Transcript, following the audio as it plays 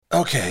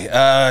Okay.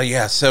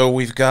 Yeah. So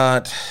we've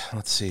got.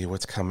 Let's see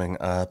what's coming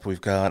up.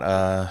 We've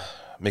got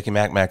Mickey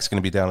Mac's going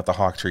to be down at the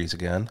Hawk Trees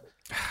again.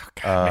 Oh,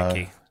 God,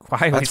 Mickey.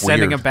 Why are we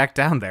sending him back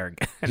down there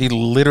again? He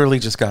literally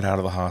just got out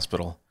of the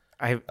hospital.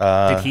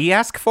 Did he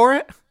ask for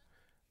it?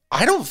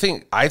 I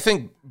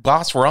think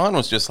Boss Ron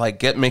was just like,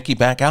 get Mickey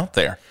back out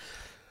there.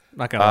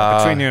 Not gonna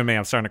lie. Between you and me,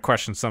 I'm starting to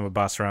question some of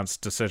Boss Ron's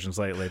decisions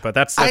lately, but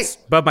that's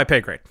above my pay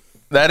grade.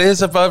 That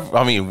is above.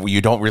 I mean,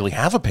 you don't really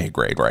have a pay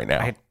grade right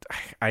now.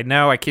 I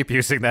know. I keep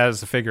using that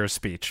as a figure of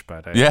speech,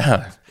 but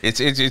yeah, it's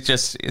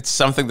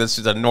something that's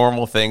just a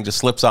normal thing, just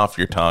slips off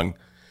your tongue.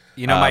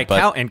 You know, my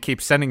accountant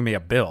keeps sending me a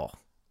bill,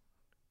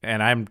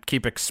 and I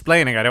keep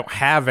explaining I don't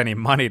have any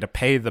money to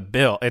pay the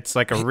bill. It's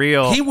like a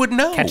real he would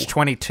know.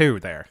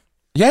 catch-22 there.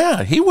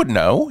 Yeah, he would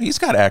know. He's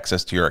got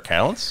access to your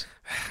accounts.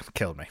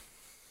 Killed me.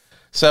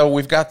 So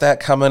we've got that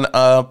coming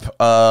up.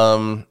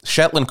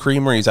 Shetland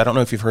Creameries, I don't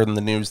know if you've heard in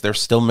the news, they're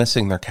still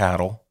missing their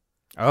cattle.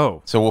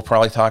 Oh. So we'll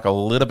probably talk a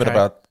little bit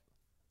about...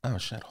 Oh,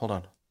 shit. Hold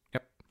on.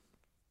 Yep.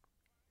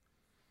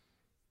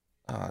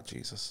 Oh,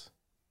 Jesus.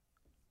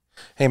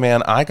 Hey,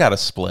 man, I got a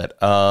split.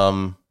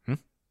 It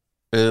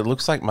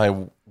looks like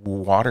my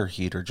water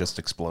heater just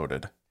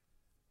exploded.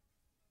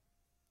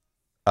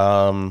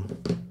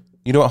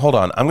 You know what? Hold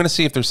on. I'm going to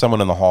see if there's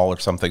someone in the hall or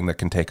something that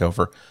can take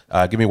over.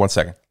 Give me 1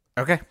 second.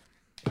 Okay.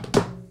 Just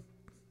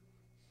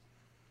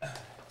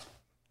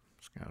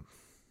gonna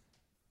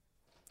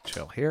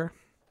chill here.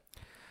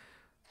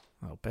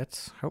 A little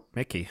bit. Oh,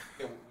 Mickey.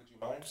 Yeah, would you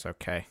mind? It's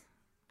okay.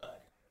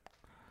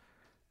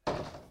 You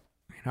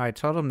know, I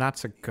told him not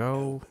to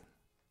go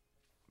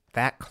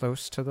that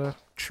close to the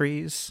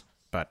trees,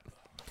 but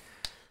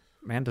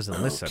man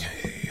doesn't listen.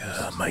 Okay,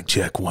 mic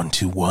check 1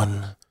 2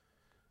 1.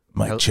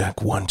 Mic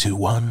check 1 2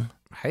 1.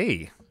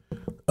 Hey.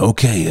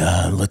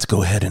 Okay, let's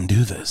go ahead and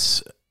do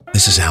this.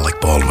 This is Alec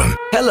Baldwin.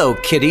 Hello,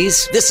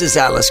 kiddies. This is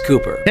Alice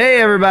Cooper.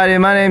 Hey, everybody.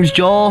 My name's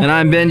Joel. And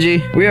I'm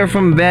Benji. We are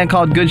from a band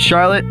called Good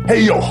Charlotte.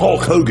 Hey, yo,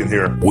 Hulk Hogan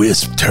here.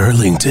 Whisp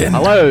Turlington.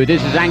 Hello,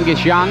 this is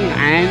Angus Young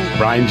and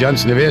Brian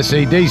Johnson of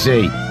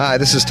AC/DC. Hi,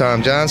 this is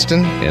Tom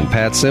Johnston. And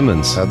Pat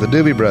Simmons of the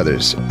Doobie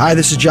Brothers. Hi,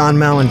 this is John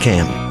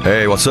Mellencamp.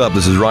 Hey, what's up?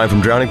 This is Ryan from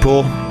Drowning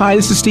Pool. Hi,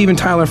 this is Steven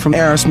Tyler from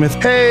Aerosmith.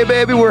 Hey,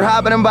 baby, we're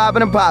hopping and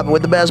bopping and popping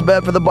with the best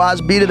bet for the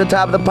boss beat at the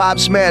top of the pop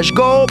smash.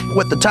 Go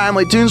with the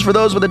timely tunes for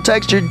those with a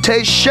textured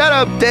taste. Shut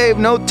up, Dave.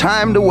 No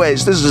time to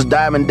waste. This is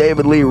Diamond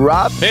David Lee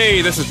Roth.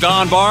 Hey, this is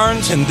Don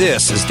Barnes. And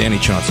this is Danny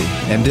Chauncey.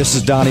 And this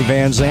is Donnie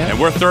Van Zandt. And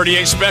we're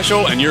 38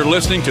 Special, and you're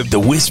listening to The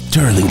Whisp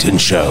Turlington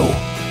Show.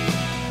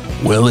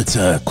 Well, it's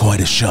quite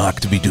a shock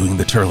to be doing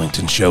the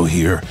Turlington Show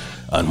here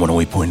on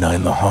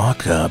 108.9 The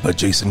Hawk, but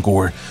Jason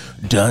Gore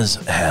does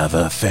have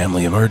a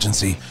family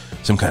emergency,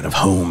 some kind of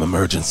home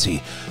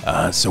emergency,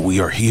 so we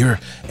are here,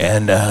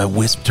 and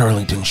Whisp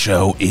Turlington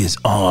Show is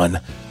on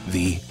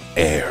the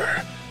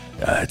air.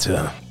 It's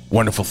a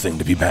wonderful thing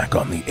to be back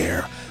on the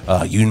air.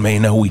 You may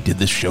know we did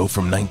this show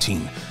from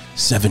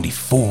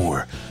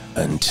 1974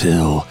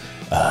 until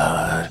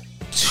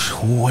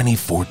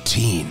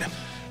 2014,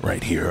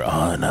 right here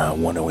on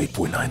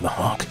 108.9 The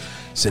Hawk,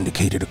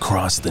 syndicated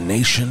across the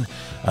nation.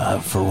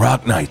 For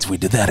RockNights, we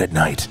did that at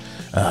night.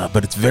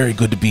 But it's very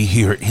good to be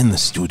here in the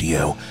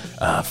studio,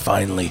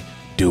 finally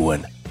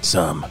doing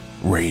some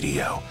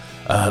radio.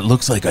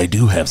 Looks like I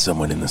do have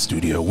someone in the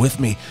studio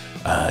with me.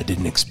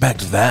 Didn't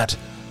expect that.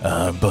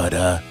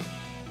 But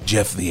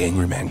Geoff the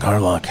Angry Man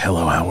Garlock,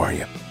 hello, how are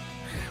you?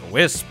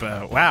 Wisp,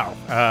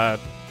 wow.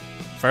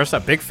 First, a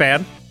big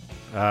fan.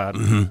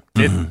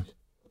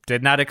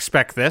 Did not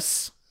expect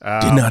this.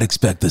 Did not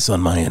expect this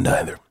on my end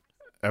either.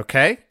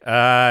 Okay.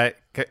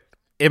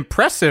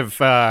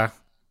 Impressive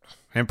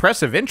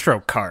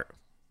intro cart,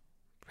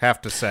 have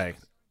to say.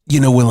 You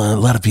know, well, a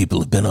lot of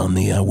people have been on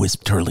the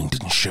Whisp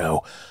Turlington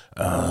Show.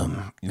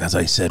 As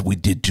I said, we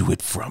did do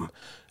it from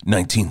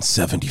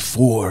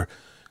 1974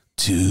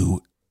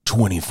 to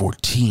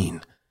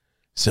 2014.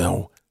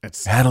 So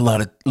had a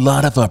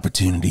lot of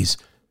opportunities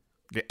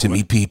to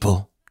meet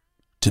people,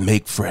 to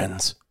make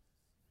friends,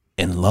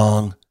 and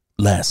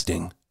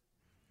long-lasting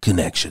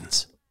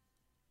connections.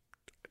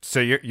 So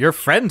you're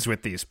friends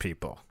with these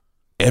people?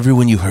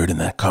 Everyone you heard in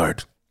that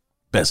card,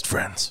 best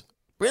friends.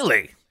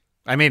 Really?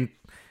 I mean,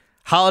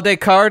 holiday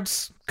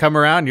cards come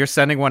around, you're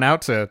sending one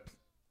out to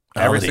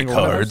every single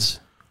cards.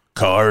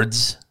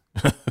 Cards.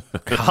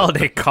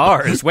 Holiday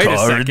cards. Wait a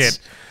second.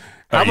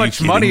 How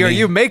much money are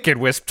you making,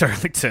 Whisp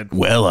Turlington?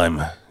 Well,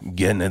 I'm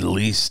getting at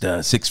least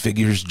 6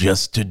 figures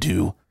just to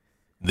do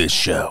this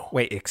show.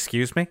 Wait,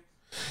 excuse me?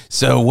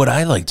 So what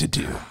I like to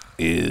do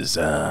is,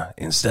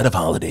 instead of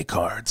holiday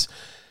cards,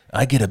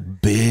 I get a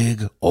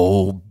big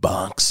old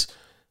box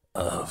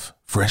of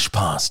fresh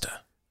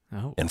pasta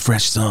and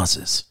fresh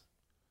sauces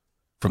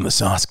from the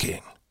Sauce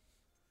King,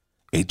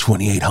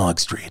 828 Hog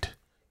Street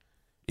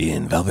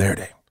in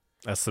Valverde.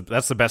 That's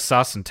the best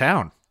sauce in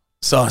town.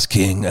 Sauce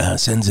King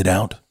sends it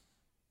out.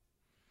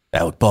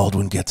 Alec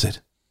Baldwin gets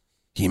it.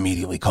 He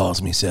immediately calls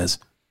me, says,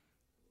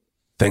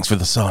 "Thanks for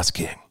the Sauce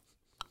King."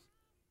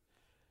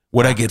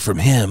 What I get from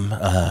him,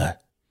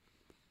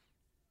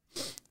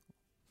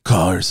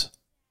 cars,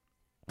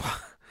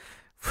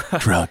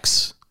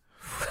 trucks.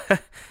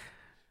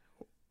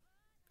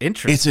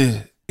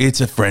 Interesting.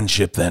 It's a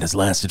friendship that has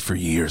lasted for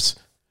years.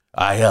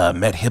 I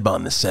met him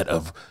on the set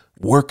of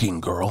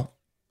Working Girl.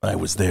 I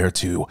was there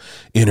to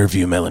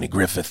interview Melanie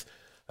Griffith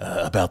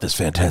about this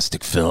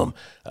fantastic film.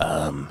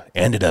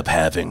 Ended up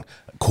having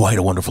quite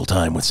a wonderful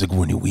time with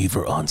Sigourney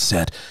Weaver on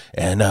set.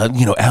 And,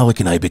 Alec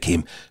and I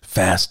became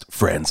fast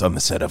friends on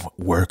the set of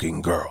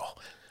Working Girl.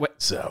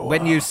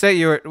 When you say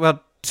you were,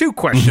 well, two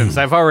questions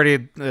I've already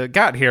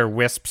got here,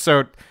 Wisp.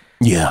 So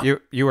yeah,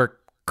 you were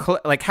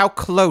how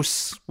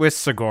close with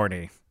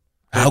Sigourney?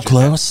 How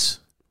close?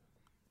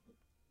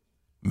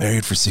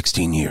 Married for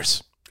 16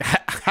 years.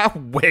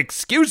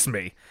 Excuse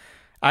me.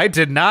 I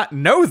did not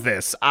know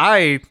this.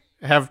 I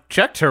have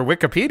checked her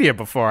Wikipedia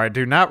before. I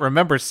do not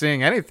remember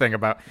seeing anything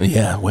about.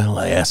 Yeah, well,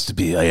 I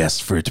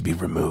asked for it to be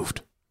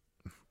removed.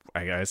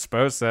 I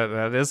suppose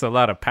that is a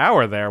lot of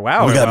power there.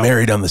 Wow. We got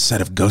married on the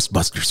set of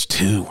Ghostbusters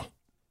 2.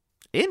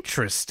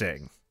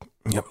 Interesting.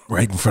 Yep,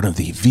 right in front of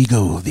the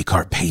Vigo the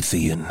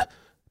Carpathian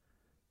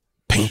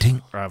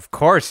painting. Of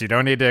course, you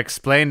don't need to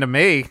explain to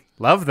me.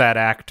 Love that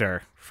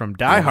actor from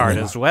Die Hard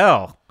as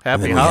well.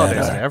 Happy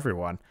holidays to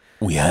everyone.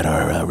 We had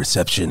our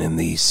reception in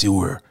the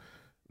sewer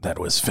that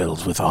was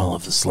filled with all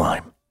of the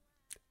slime.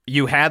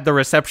 You had the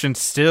reception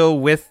still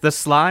with the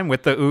slime,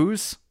 with the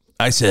ooze?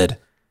 I said,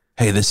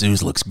 hey, this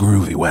ooze looks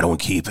groovy. Why don't we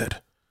keep it?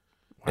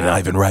 Wow. And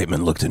Ivan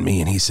Reitman looked at me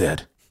and he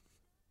said,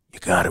 you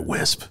got it,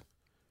 Wisp.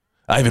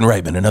 Ivan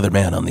Reitman, another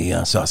man on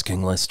the Sauce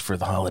King list for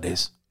the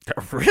holidays.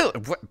 Really?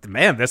 What,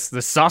 man, the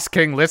Sauce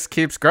King list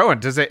keeps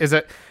growing. Is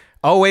it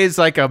always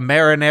like a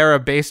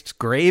marinara-based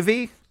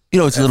gravy?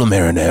 It's a little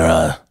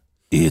marinara.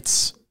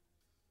 It's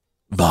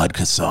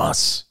vodka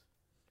sauce.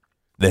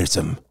 There's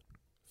some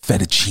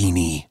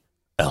fettuccine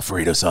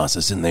Alfredo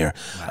sauces in there.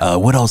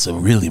 What also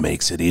really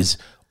makes it is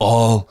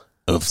all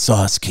of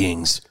Sauce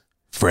King's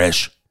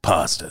fresh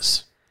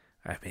pastas.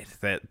 I mean,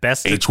 the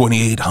best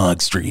 828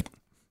 Hog Street.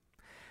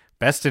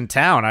 Best in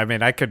town. I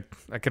mean, I could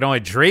only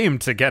dream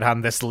to get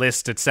on this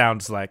list, it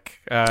sounds like.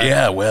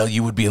 Yeah, well,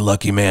 you would be a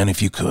lucky man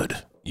if you could.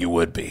 You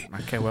would be.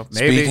 Okay, well,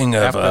 maybe speaking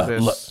of after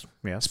this,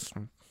 yes.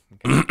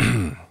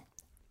 Okay.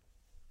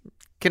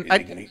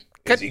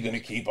 Is he going to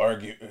keep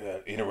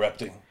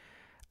interrupting?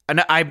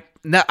 I'm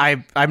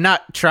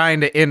not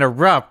trying to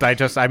interrupt.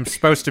 I'm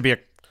supposed to be a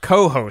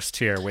co-host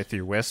here with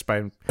you, Wisp.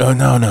 No.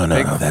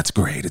 That's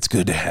great. It's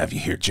good to have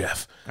you here,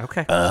 Geoff.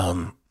 Okay.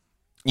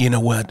 You know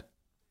what?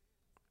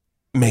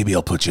 Maybe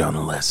I'll put you on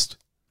the list.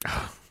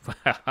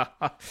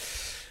 I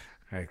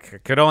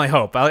could only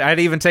hope. I'd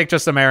even take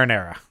just a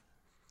marinara.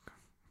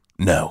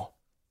 No.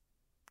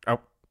 Oh,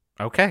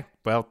 okay.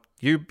 Well,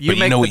 you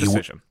make the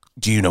decision.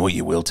 Do you know what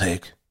you will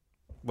take?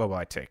 What will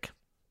I take?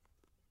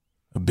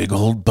 A big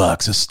old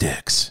box of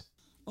sticks.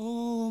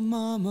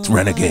 It's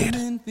Renegade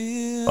on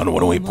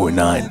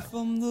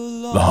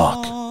 108.9 The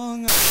Hawk.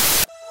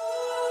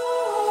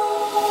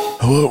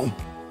 Hello,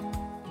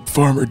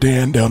 Farmer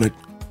Dan down at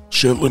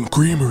Shetland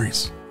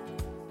Creameries.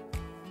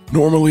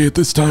 Normally at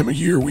this time of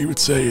year we would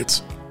say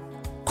it's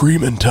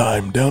creamin'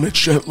 time down at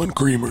Shetland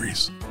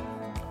Creameries.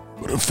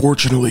 But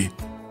unfortunately,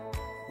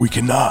 we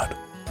cannot,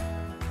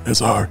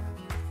 as our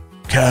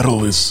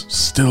cattle is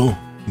still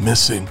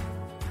missing.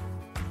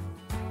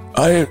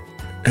 I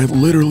had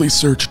literally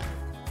searched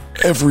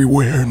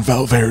everywhere in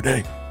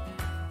Valverde,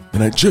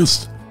 and I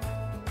just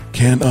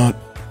cannot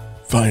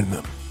find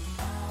them.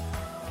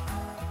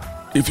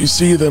 If you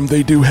see them,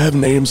 they do have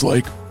names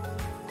like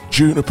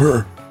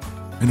Juniper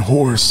and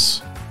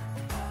Horse,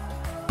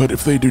 but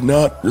if they do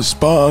not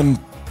respond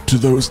to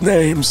those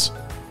names,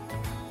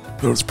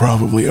 those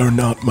probably are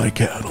not my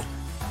cattle.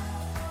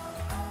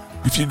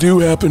 If you do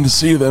happen to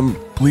see them,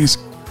 please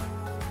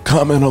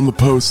comment on the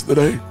post that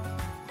I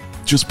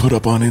just put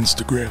up on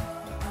Instagram.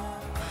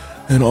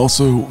 And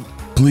also,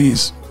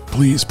 please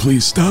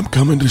stop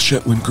coming to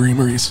Shetland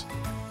Creameries.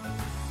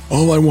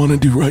 All I want to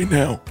do right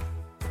now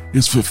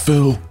is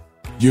fulfill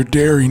your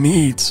dairy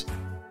needs.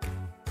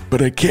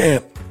 But I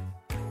can't,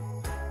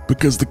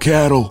 because the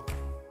cattle,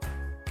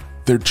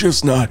 they're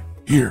just not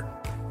here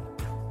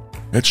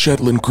at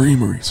Shetland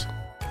Creameries,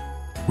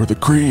 where the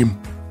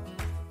cream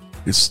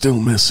is still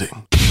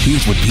missing.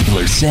 Here's what people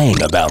are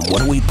saying about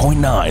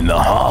 108.9 The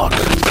Hawk.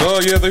 Oh,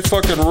 yeah, they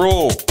fucking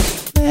rule.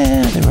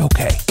 They're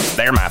okay.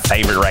 They're my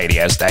favorite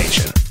radio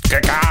station.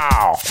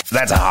 Caw!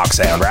 That's a Hawk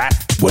sound, right?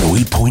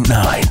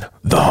 108.9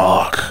 The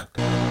Hawk.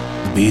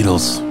 The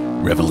Beatles,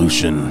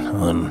 Revolution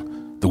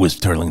on the Whisp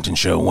Turlington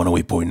Show,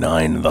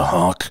 108.9 The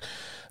Hawk.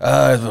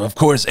 Of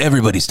course,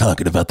 everybody's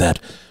talking about that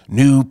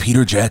new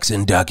Peter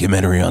Jackson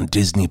documentary on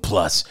Disney+,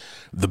 The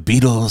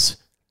Beatles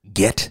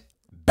Get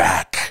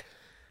Back.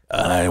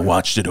 I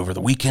watched it over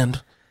the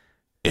weekend.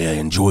 I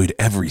enjoyed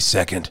every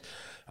second.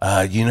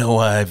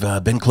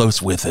 I've been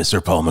close with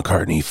Sir Paul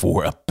McCartney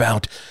for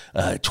about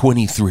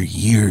 23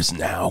 years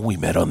now. We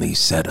met on the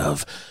set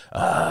of,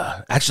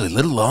 actually a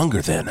little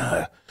longer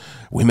than,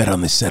 we met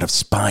on the set of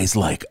Spies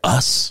Like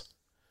Us.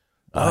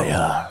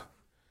 I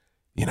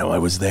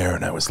was there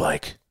and I was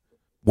like,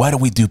 why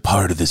don't we do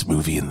part of this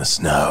movie in the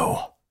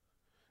snow?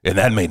 And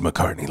that made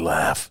McCartney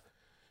laugh.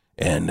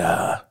 And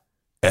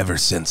ever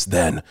since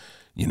then,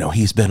 you know,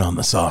 he's been on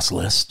the sauce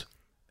list.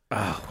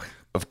 Oh.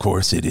 Of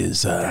course, it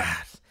is,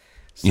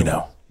 you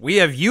know. We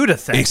have you to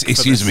thank.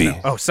 Excuse me.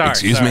 Oh, sorry.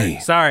 Excuse me.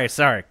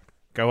 Sorry.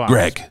 Go on.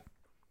 Greg.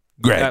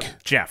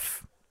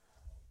 Geoff.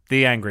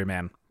 The angry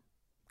man.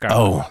 Garlock.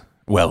 Oh,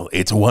 well,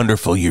 it's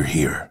wonderful you're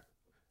here.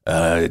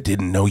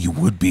 Didn't know you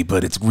would be,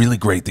 but it's really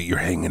great that you're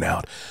hanging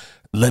out.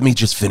 Let me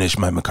just finish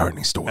my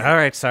McCartney story. All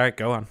right, sorry.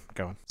 Go on.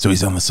 So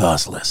he's on the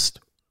sauce list.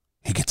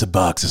 He gets a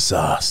box of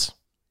sauce.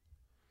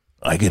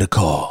 I get a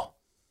call.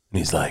 And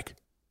he's like,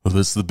 well,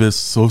 this is the best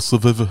sauce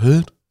I've ever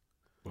had.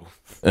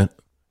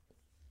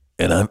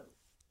 And I'm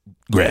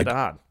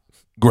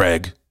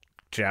Greg.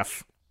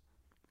 Geoff.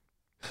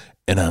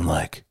 And I'm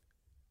like,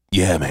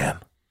 yeah, man.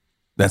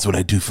 That's what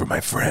I do for my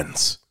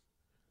friends.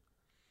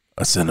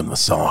 I send them the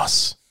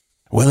sauce.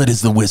 Well, it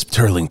is the Whisp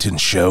Turlington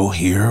show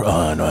here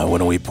on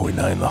 108.9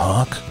 The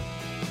Hawk.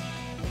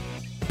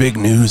 Big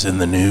news in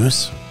the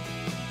news.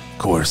 Of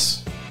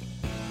course,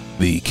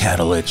 the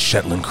cattle at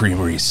Shetland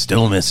Creamery is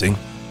still missing.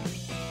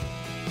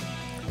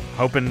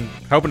 Hoping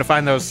to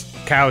find those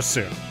cows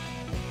soon.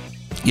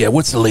 Yeah,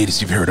 what's the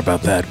latest you've heard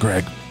about that,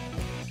 Greg?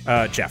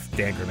 Geoff,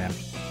 the angry man.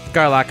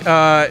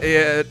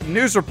 Garlock,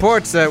 news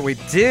reports that we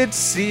did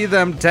see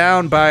them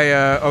down by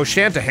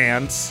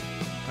O'Shantahan's.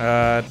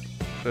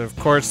 Of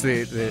course,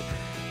 the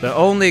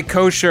only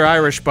kosher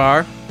Irish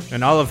bar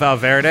in all of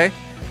Valverde.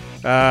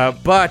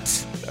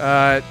 But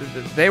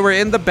they were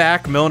in the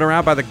back milling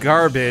around by the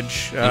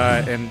garbage,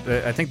 and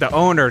I think the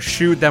owner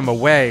shooed them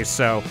away.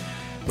 So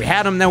we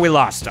had them, then we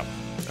lost them.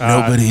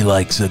 Nobody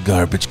likes a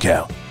garbage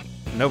cow.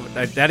 No,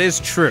 that is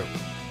true.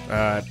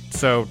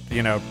 So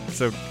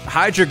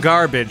hide your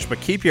garbage,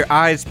 but keep your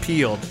eyes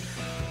peeled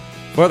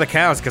for the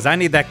cows, because I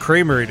need that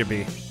creamery to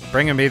be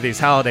bringing me these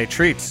holiday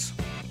treats.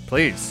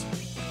 Please.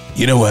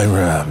 You know what? It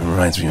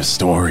reminds me of a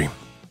story.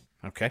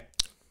 Okay.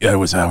 I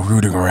was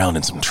rooting around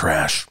in some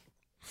trash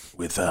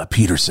with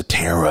Peter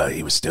Cetera.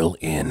 He was still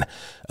in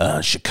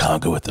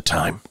Chicago at the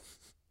time.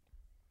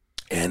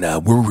 And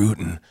we're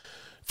rooting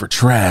for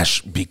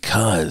trash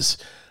because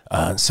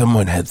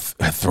someone had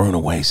thrown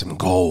away some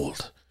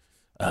gold.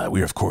 We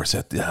were, of course,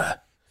 at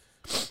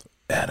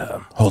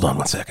hold on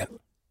one second.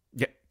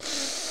 Yeah.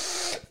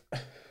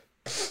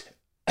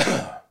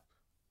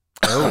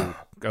 Oh,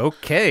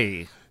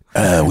 okay.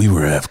 We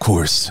were, of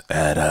course,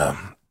 at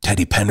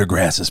Teddy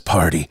Pendergrass's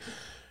party,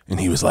 and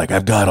he was like,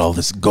 I've got all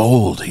this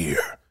gold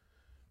here,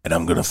 and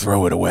I'm going to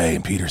throw it away.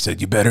 And Peter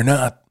said, you better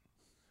not.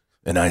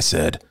 And I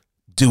said,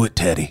 do it,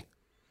 Teddy,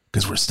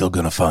 because we're still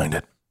going to find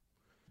it.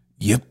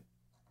 Yep.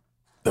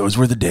 Those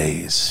were the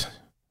days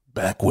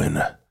back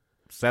when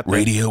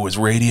radio was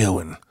radio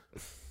and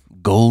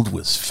gold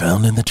was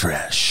found in the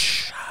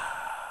trash.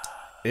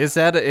 Is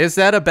that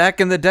a back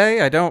in the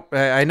day?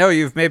 I know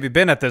you've maybe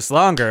been at this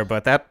longer,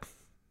 but that...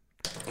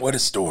 What a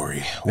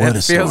story.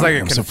 It feels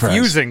like a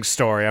confusing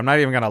story. I'm not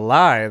even going to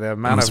lie. The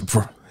amount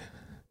of...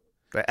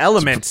 The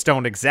elements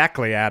don't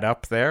exactly add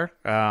up there.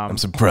 I'm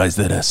surprised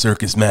that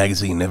Circus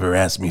Magazine never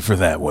asked me for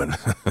that one.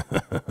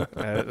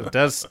 It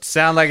does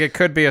sound like it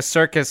could be a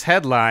circus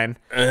headline.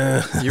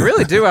 You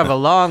really do have a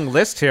long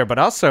list here, but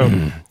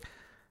also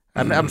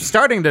I'm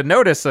starting to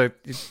notice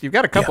you've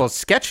got a couple of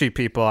sketchy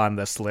people on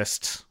this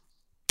list.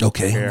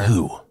 Okay, here.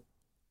 Who?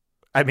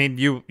 I mean,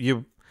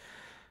 you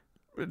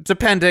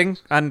depending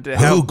on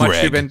how much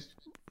Greg? you've been...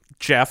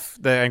 Geoff,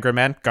 the angry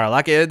man,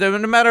 Garlock.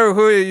 No matter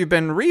who you've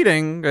been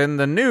reading in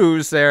the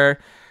news there,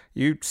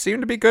 you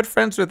seem to be good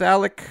friends with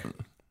Alec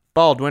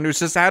Baldwin, who's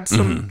just had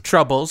some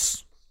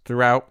troubles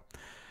throughout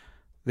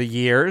the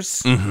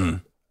years. I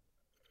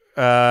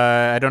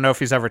don't know if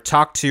he's ever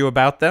talked to you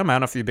about them. I don't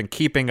know if you've been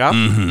keeping up.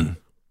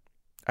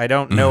 I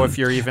don't know if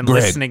you're even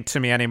listening to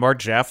me anymore,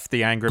 Geoff,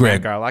 the angry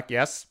man, Garlock.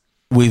 Yes?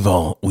 We've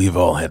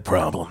all had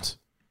problems.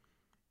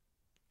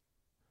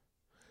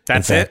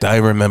 That's In fact, it? I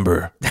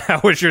remember.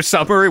 That was your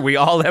summary? We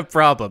all have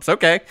problems.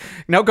 Okay.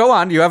 No, go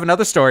on. You have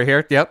another story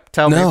here. Yep.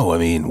 Tell me. No, I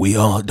mean, we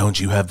all... Don't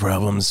you have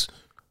problems,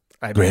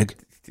 Greg?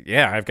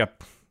 Yeah, I've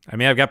got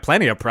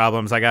plenty of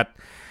problems. I'm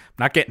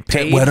not getting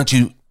paid. Why don't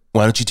you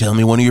tell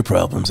me one of your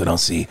problems, and I'll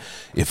see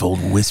if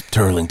old Whisp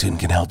Turlington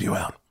can help you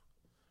out.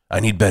 I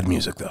need bed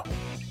music, though.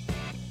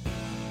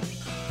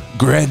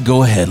 Greg,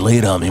 go ahead. Lay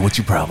it on me. What's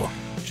your problem?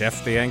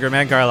 Geoff, the angry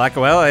man, Garlock.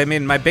 Well, I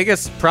mean, my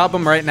biggest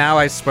problem right now,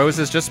 I suppose,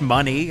 is just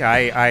money.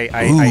 I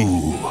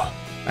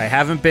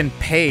haven't been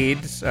paid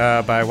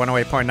by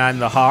 108.9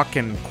 The Hawk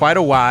in quite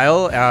a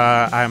while.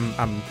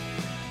 I'm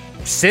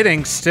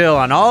sitting still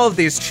on all of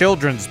these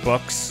children's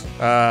books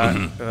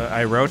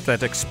I wrote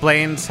that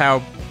explains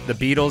how the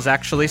Beatles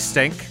actually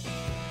stink.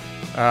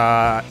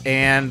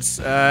 And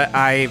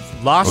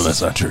I've lost... Well,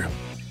 that's not true.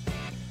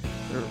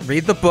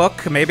 Read the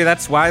book. Maybe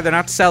that's why they're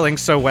not selling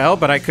so well,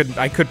 but I could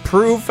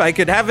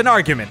have an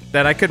argument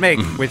that I could make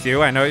with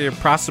you. I know you're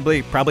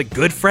probably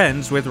good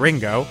friends with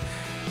Ringo.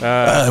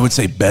 I would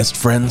say best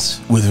friends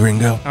with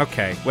Ringo.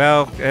 Okay,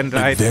 well, and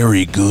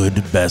very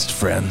good best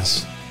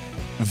friends.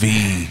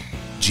 VGBFs.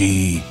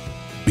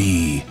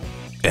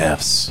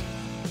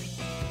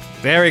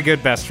 Very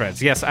good best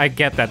friends. Yes, I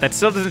get that. That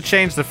still doesn't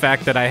change the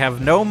fact that I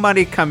have no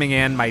money coming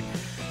in. My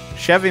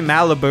Chevy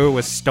Malibu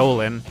was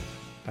stolen.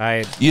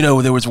 You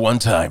know, there was one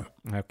time.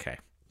 Okay.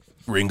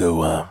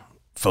 Ringo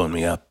phoned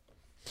me up,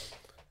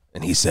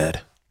 and he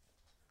said,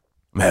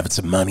 I'm having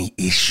some money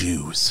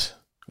issues,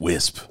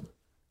 Wisp.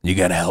 You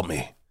got to help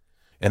me.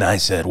 And I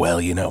said, well,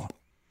 you know,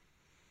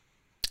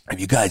 have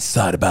you guys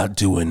thought about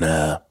doing,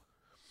 I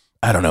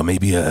don't know,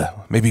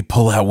 maybe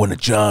pull out one of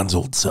John's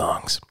old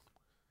songs?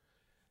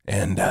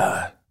 And,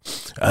 I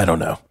don't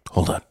know.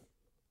 Hold on.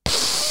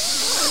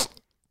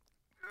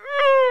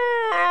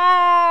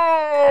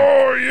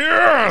 Oh,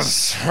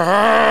 yes!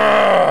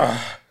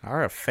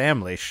 Our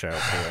family show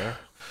here.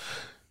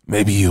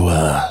 Maybe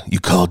you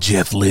call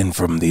Jeff Lynne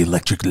from the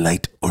Electric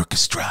Light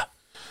Orchestra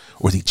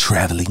or the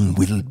Traveling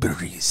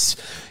Wilburys,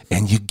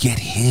 and you get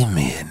him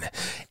in,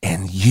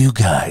 and you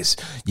guys,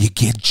 you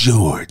get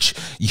George,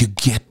 you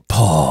get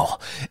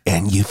Paul,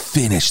 and you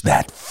finish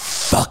that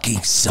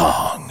fucking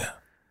song.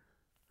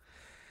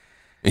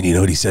 And you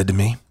know what he said to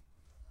me?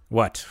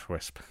 What,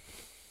 Wisp?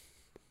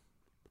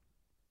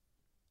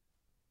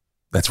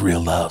 That's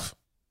Real Love.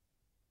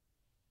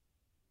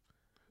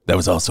 That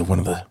was also one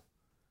of the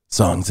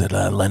songs that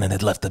Lennon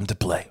had left them to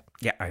play.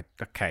 Yeah,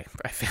 okay.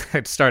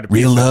 I started...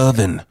 Real Love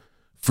and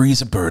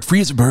Freeze a Bird.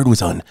 Freeze a Bird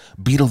was on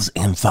Beatles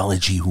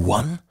Anthology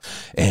 1,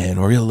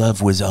 and Real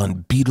Love was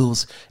on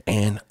Beatles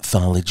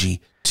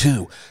Anthology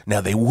 2.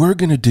 Now, they were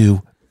going to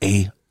do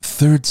a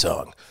third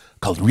song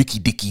called Ricky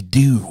Dicky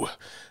Doo,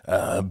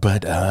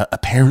 but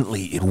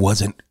apparently it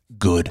wasn't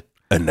good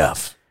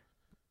enough.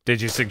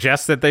 Did you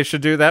suggest that they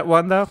should do that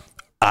one, though?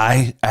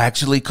 I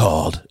actually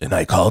called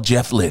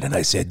Jeff Lynne, and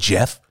I said,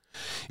 Jeff,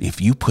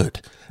 if you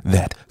put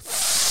that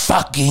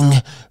fucking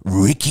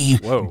Ricky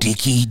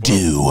Dicky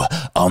Doo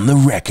on the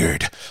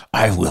record,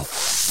 I will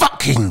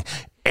fucking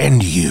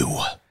end you.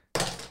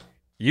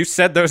 You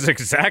said those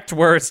exact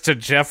words to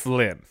Jeff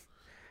Lynne.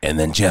 And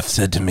then Jeff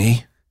said to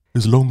me,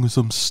 as long as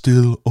I'm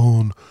still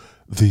on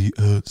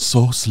the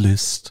sauce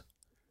list,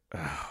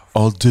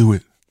 I'll do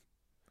it.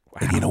 Wow.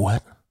 And you know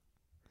what?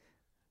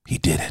 He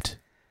did it.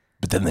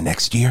 But then the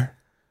next year,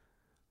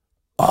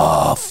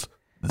 off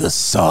the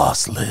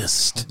sauce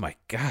list. Oh my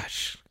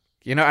gosh.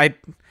 You know,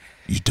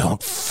 You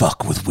don't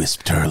fuck with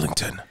Whisp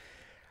Turlington.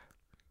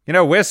 You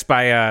know, Wisp,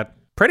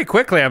 pretty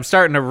quickly I'm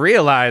starting to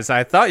realize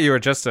I thought you were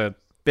just a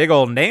big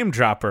old name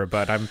dropper,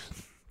 but I'm...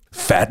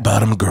 Fat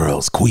Bottom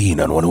Girls, Queen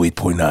on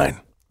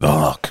 108.9, The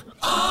Hawk.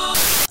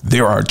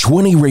 There are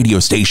 20 radio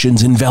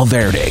stations in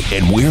Valverde,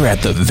 and we're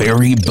at the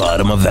very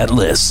bottom of that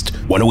list.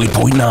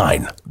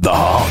 108.9, The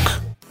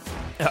Hawk.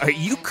 Are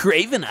you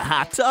craving a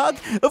hot dog?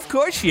 Of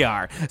course you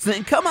are. So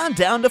then come on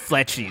down to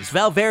Fletchy's,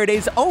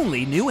 Valverde's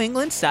only New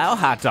England-style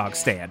hot dog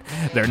stand.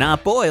 They're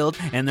not boiled,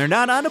 and they're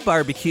not on a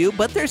barbecue,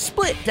 but they're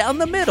split down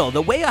the middle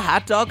the way a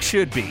hot dog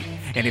should be.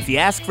 And if you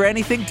ask for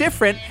anything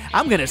different,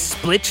 I'm gonna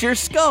split your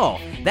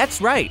skull. That's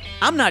right,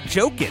 I'm not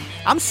joking.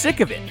 I'm sick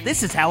of it.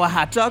 This is how a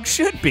hot dog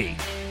should be.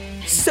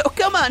 So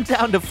come on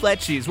down to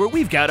Fletchy's, where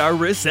we've got our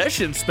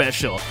recession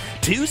special.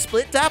 2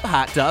 split-top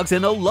hot dogs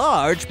and a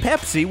large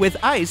Pepsi with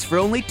ice for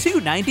only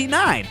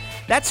 $2.99.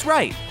 That's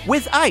right,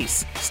 with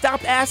ice.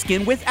 Stop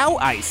asking without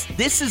ice.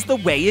 This is the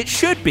way it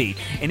should be.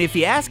 And if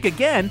you ask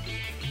again,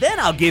 then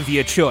I'll give you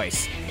a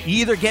choice.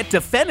 You either get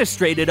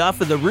defenestrated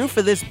off of the roof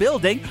of this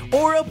building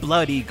or a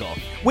blood eagle,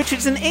 which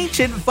is an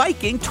ancient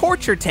Viking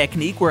torture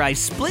technique where I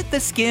split the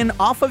skin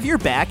off of your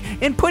back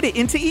and put it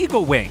into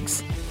eagle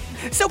wings.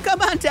 So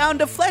come on down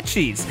to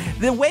Fletchy's.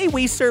 The way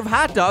we serve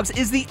hot dogs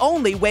is the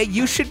only way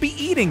you should be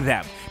eating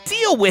them.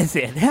 Deal with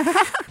it.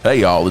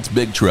 Hey y'all, it's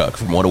Big Truck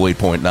from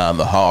 108.9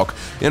 The Hawk,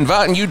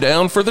 inviting you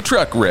down for the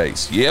truck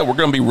race. Yeah, we're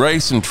going to be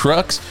racing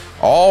trucks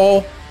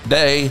all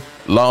day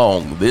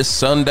long this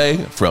Sunday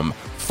from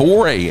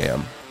 4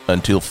 a.m.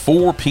 until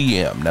 4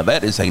 p.m. Now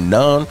that is a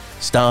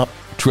non-stop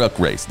truck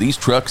race. These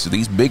trucks,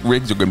 these big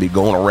rigs are going to be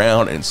going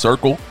around in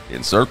circle,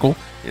 in circle,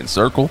 in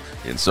circle,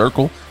 in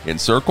circle, in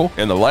circle,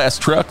 and the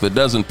last truck that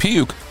doesn't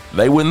puke,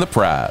 they win the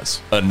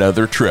prize.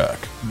 Another truck,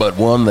 but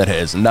one that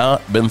has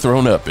not been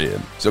thrown up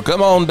in. So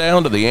come on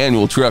down to the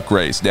annual truck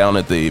race down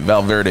at the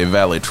Valverde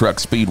Valley Truck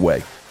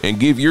Speedway and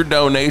give your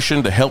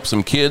donation to help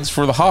some kids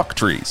for the Hawk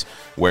Trees,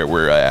 where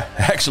we're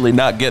actually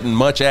not getting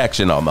much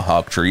action on the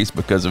Hawk Trees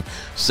because of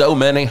so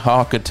many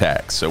hawk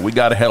attacks. So we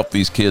got to help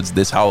these kids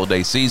this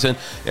holiday season,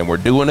 and we're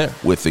doing it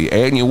with the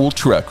annual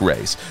truck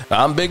race.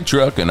 I'm Big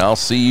Truck, and I'll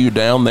see you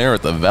down there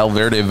at the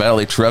Valverde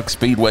Valley Truck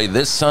Speedway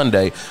this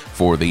Sunday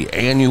for the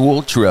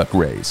annual truck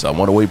race on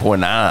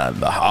 108.9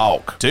 The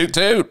Hawk. Toot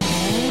toot!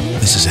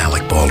 This is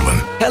Alec Baldwin.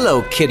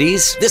 Hello,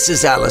 kiddies. This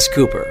is Alice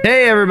Cooper.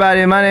 Hey,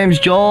 everybody. My name's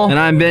Joel. And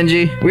I'm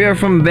Benji. We are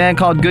from a band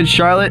called Good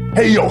Charlotte.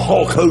 Hey, yo,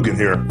 Hulk Hogan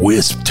here.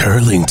 Whisp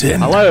Turlington.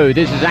 Hello,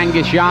 this is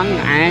Angus Young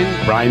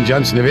and... Brian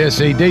Johnson of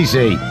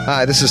AC/DC.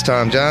 Hi, this is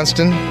Tom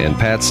Johnston. And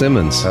Pat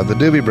Simmons. Of the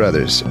Doobie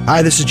Brothers.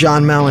 Hi, this is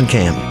John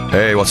Mellencamp.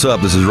 Hey, what's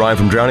up? This is Ryan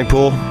from Drowning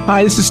Pool.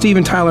 Hi, this is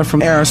Steven Tyler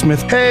from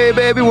Aerosmith. Hey,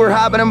 baby, we're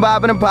hopping and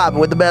bopping and popping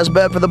with the best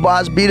bet for the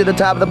boss beat at the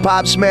top of the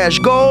pop smash.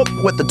 Go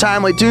with the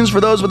timely tunes for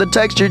those with a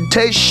textured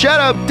taste. Shut Shut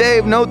up,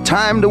 Dave. No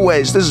time to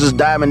waste. This is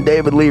Diamond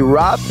David Lee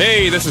Roth.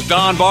 Hey, this is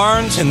Don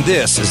Barnes. And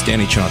this is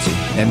Danny Chauncey.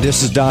 And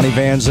this is Donnie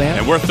Van Zandt.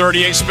 And we're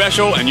 38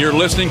 Special, and you're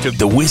listening to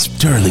The Whisp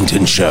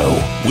Turlington Show.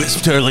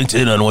 Whisp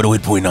Turlington on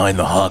 108.9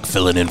 The Hawk,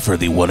 filling in for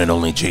the one and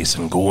only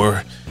Jason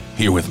Gore.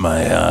 Here with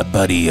my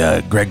buddy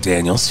Greg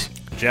Daniels.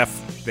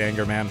 Geoff, the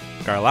Anger Man,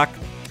 Garlock.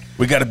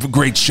 We got a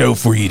great show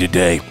for you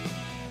today.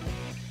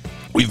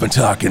 We've been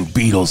talking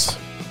Beatles.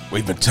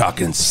 We've been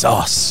talking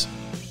Sauce.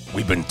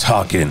 We've been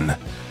talking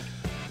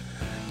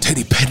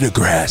Teddy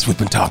Pendergrass. We've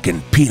been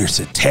talking Peter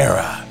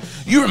Cetera.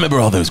 You remember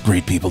all those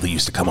great people that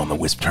used to come on the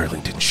Whisp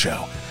Turlington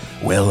Show?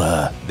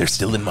 Well, they're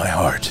still in my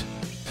heart.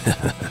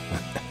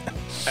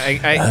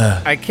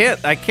 I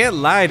can't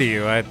lie to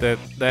you.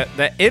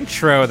 That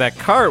intro, that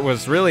cart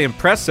was really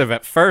impressive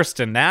at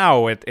first, and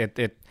now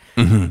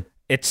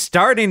it's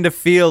starting to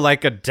feel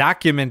like a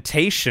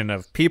documentation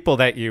of people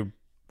that you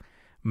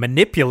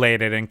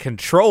manipulated and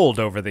controlled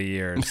over the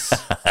years.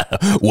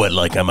 What,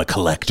 like I'm a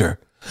collector?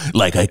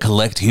 Like I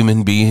collect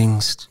human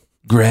beings,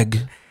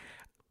 Greg?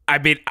 I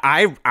mean,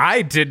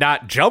 I did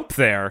not jump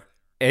there,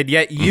 and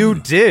yet you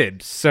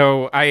did.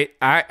 So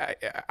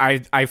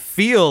I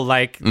feel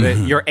like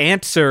your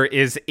answer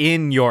is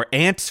in your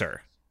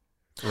answer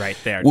right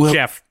there. Well,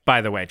 Geoff,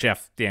 by the way,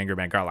 Geoff, the Anger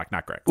Man, Garlock,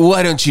 not Greg.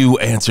 Why don't you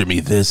answer me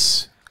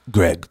this,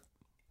 Greg?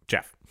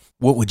 Geoff.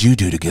 What would you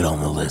do to get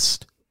on the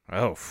list?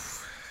 Oh,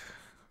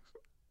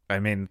 I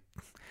mean,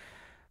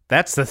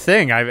 that's the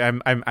thing.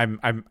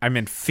 I'm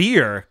in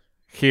fear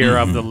here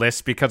of the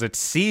list because it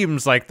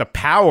seems like the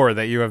power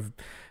that you have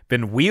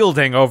been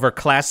wielding over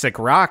classic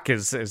rock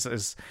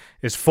is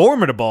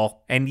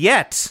formidable, and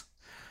yet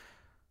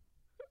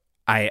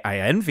I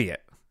envy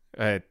it.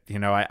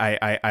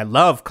 I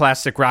love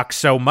classic rock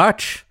so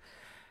much,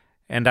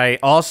 and I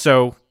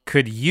also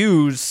could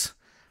use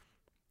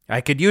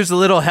a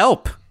little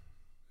help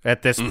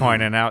at this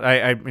point. And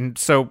now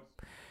so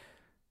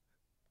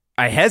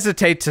I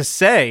hesitate to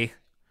say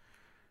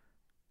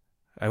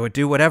I would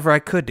do whatever I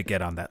could to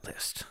get on that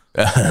list.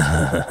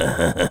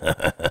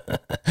 I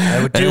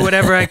would do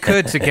whatever I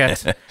could to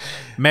get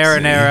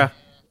marinara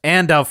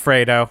and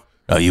Alfredo.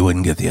 Oh, you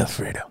wouldn't get the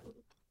Alfredo.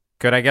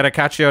 Could I get a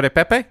cacio de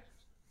pepe?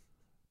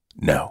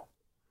 No.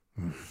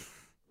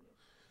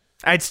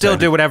 I'd still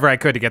do whatever I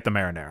could to get the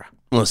marinara.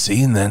 Well,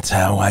 see, and that's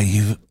how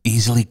I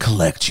easily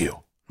collect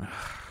you.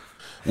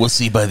 We'll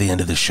see by the end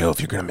of the show if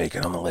you're going to make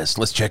it on the list.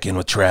 Let's check in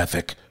with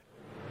traffic.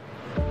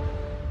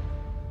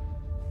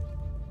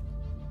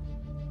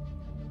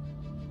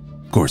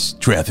 Of course,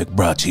 traffic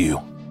brought to you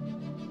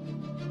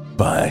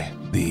by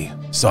the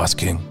Sauce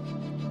King,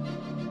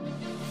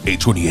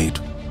 828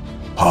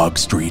 Hog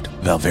Street,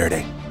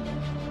 Valverde.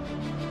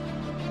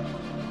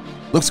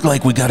 Looks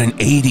like we got an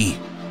 80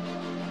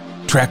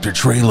 tractor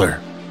trailer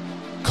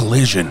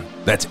collision.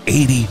 That's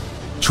 80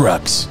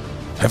 trucks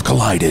have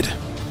collided.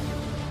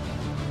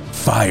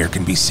 Fire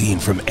can be seen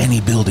from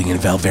any building in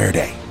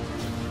Valverde.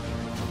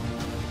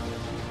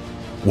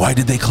 Why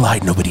did they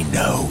collide? Nobody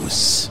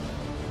knows.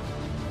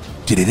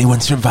 Did anyone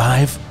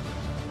survive?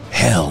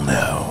 Hell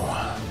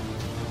no.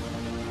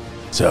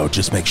 So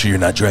just make sure you're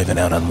not driving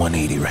out on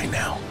 180 right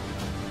now.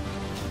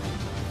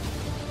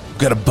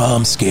 Got a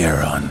bomb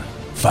scare on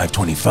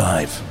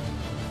 525.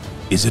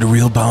 Is it a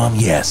real bomb?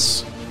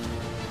 Yes.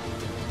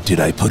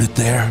 Did I put it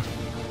there?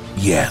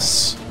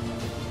 Yes.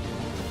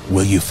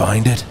 Will you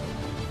find it?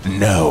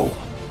 No.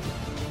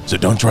 So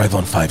don't drive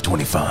on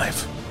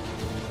 525.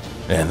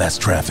 And that's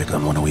traffic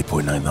on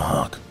 108.9 The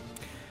Hawk.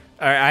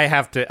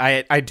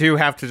 I do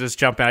have to just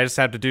jump in. I just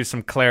have to do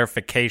some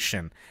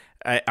clarification.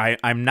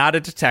 I'm not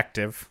a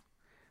detective.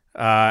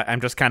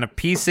 I'm just kind of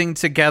piecing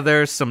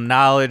together some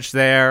knowledge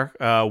there.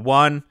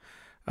 One,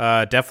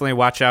 definitely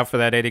watch out for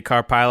that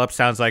 80-car pileup.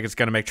 Sounds like it's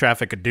going to make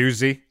traffic a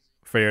doozy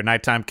for your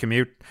nighttime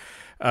commute.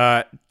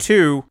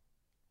 Two,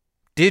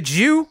 did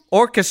you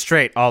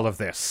orchestrate all of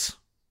this?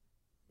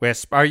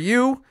 Wisp, are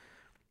you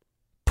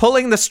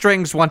pulling the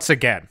strings once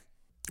again?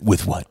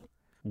 With what?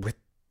 With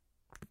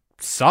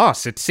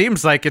Sauce. It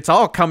seems like it's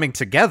all coming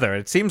together.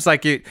 It seems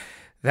like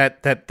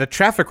that the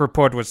traffic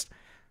report was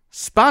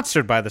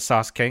sponsored by the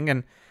Sauce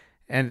King,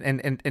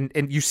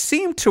 and you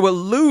seem to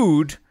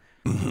allude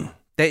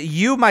that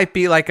you might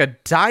be like a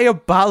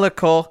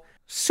diabolical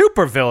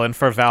supervillain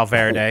for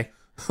Valverde.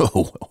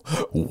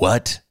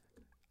 What?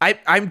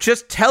 I'm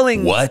just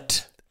telling.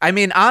 What? I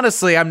mean,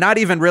 honestly, I'm not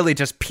even really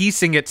just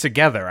piecing it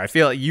together. I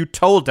feel like you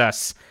told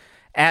us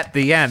at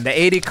the end, the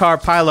 80-car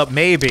pileup,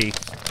 maybe.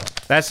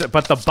 That's it,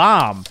 but the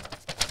bomb.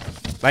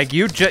 Like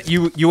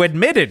you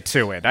admitted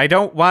to it. I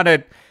don't want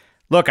to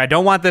look. I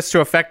don't want this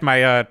to affect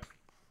my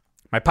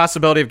my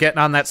possibility of getting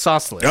on that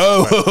sauce list.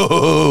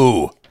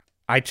 Oh,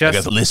 I got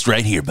the list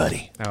right here,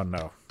 buddy. Oh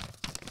no!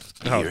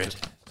 You hear it?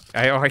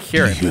 I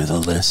hear it. You hear the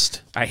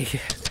list? I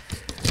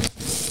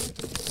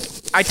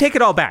take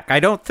it all back.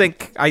 I don't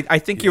think. I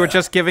think you were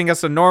just giving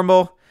us a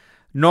normal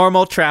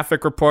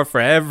traffic report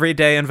for every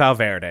day in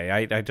Valverde.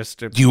 I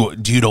just you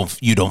don't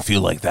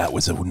feel like that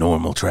was a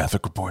normal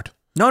traffic report?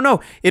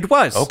 No, it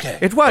was. Okay.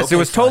 It was. Okay, it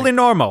was totally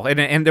normal,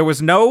 and there was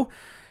no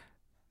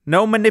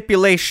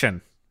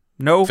manipulation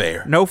No,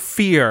 Fair. No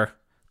fear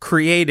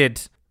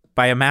created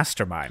by a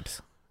mastermind.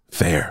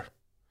 Fair.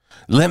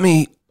 Let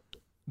me,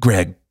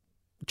 Greg,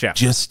 Geoff.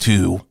 just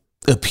to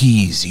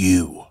appease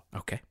you.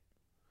 Okay.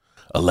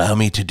 Allow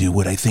me to do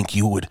what I think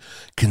you would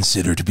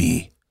consider to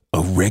be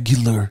a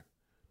regular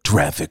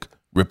traffic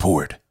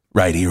report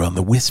right here on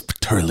the Whisp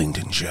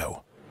Turlington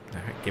Show. All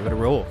right, give it a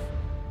roll.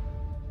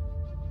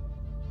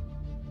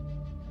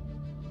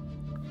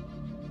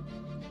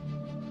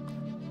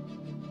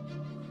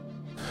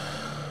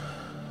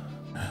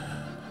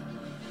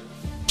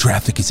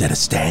 Traffic is at a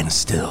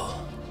standstill.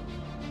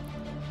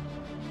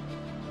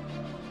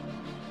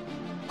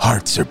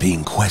 Hearts are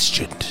being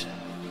questioned.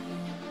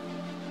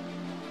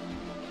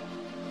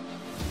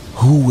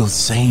 Who will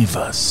save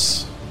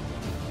us?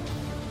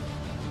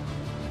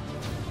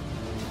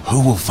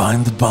 Who will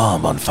find the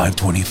bomb on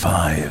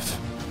 525?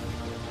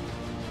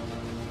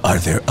 Are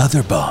there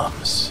other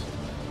bombs?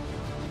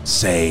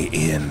 Say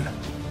in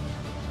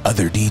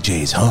other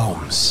DJs'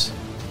 homes?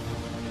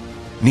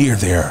 Near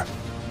their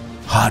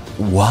hot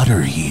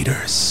water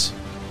heaters?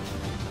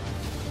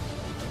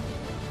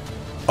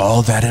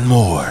 All that and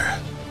more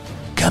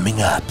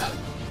coming up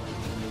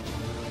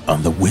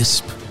on the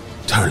Whisp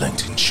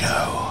Turlington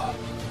Show.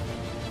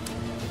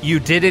 You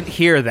didn't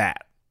hear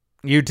that.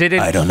 You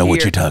didn't. I don't know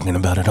what you're talking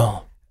about at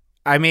all.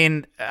 I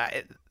mean,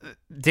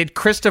 did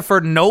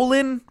Christopher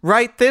Nolan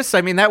write this?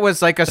 I mean, that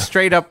was like a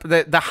straight up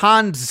the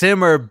Hans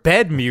Zimmer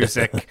bed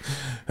music.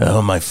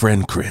 Oh, my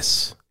friend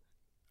Chris.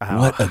 Oh.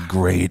 What a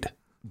great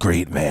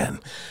man.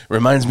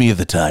 Reminds me of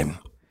the time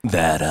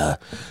that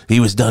he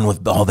was done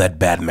with all that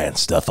Batman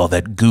stuff, all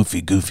that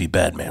goofy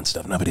Batman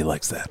stuff. Nobody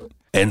likes that.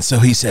 And so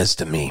he says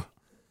to me,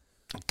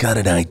 got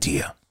an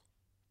idea.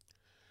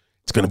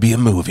 It's going to be a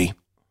movie.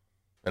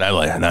 And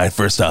I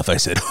first off, I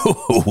said,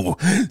 oh,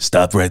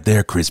 stop right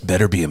there, Chris.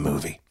 Better be a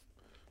movie.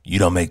 You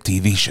don't make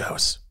TV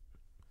shows.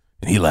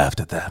 And he laughed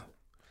at that.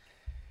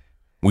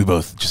 We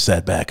both just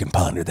sat back and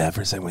pondered that for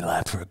a second. We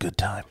laughed for a good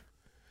time.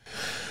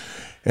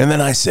 And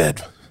then I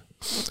said,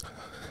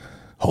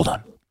 hold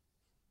on.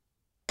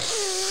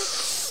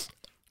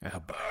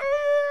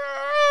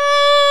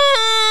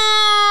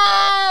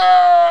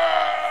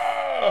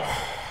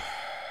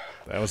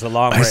 That was a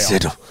long rail. I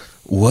said,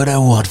 what I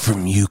want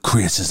from you,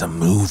 Chris, is a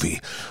movie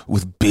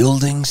with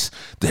buildings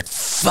that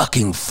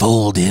fucking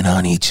fold in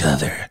on each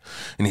other.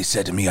 And he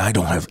said to me, I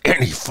don't have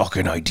any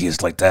fucking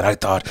ideas like that. I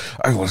thought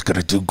I was going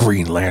to do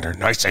Green Lantern.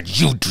 And I said,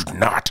 you do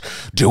not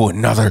do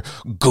another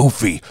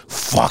goofy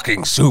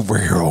fucking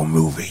superhero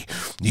movie.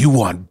 You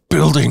want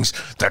buildings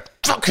that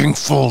fucking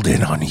fold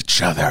in on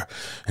each other.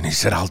 And he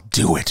said, I'll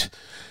do it.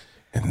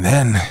 And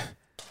then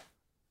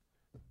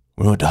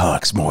we went to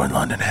Hawksmoor in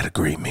London, had a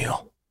great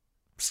meal.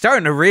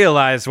 Starting to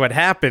realize what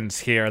happens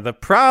here. The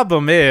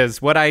problem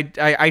is what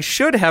I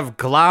should have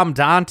glommed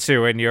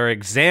onto in your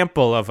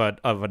example of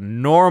a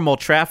normal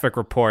traffic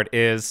report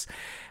is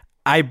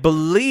I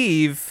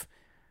believe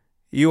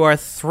you are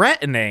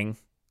threatening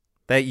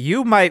that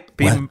you might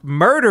be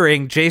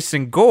murdering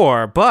Jason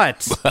Gore,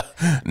 but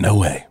no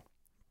way.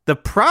 The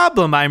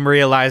problem I'm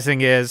realizing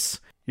is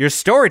your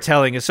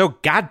storytelling is so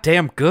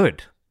goddamn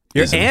good.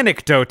 Your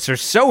anecdotes are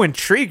so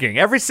intriguing.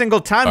 Every single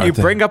time you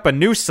bring up a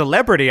new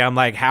celebrity, I'm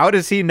like, how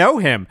does he know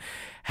him?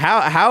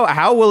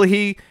 How will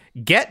he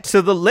get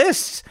to the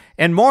list?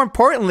 And more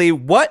importantly,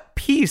 what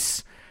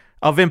piece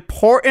of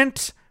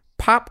important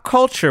pop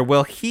culture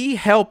will he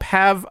help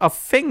have a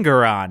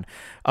finger on?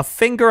 A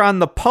finger on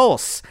the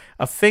pulse,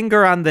 a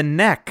finger on the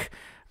neck,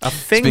 a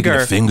finger.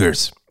 Speaking of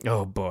fingers.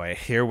 Oh boy,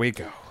 here we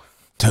go.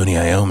 Tony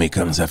Iommi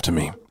comes up to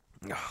me.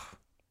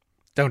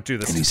 Don't do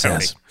this and he to Tony.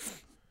 Says,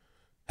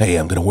 hey,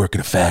 I'm going to work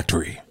at a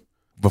factory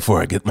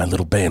before I get my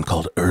little band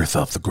called Earth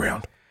off the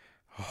ground.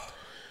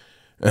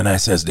 And I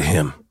says to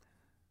him,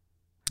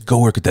 go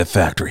work at that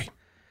factory.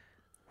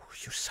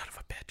 You son of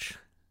a bitch.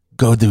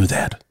 Go do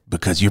that,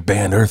 because your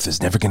band Earth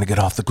is never going to get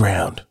off the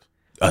ground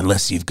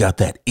unless you've got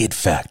that it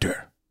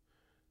factor.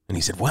 And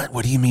he said, what?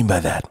 What do you mean by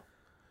that?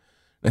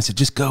 And I said,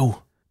 just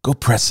go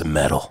press some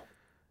metal.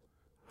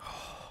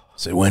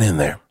 So he went in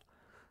there.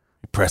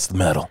 He pressed the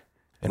metal.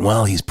 And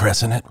while he's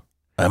pressing it,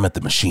 I'm at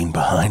the machine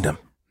behind him.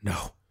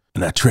 No.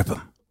 And I trip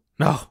him.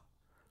 No.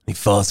 He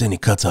falls in, he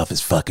cuts off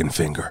his fucking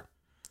finger.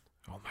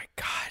 Oh my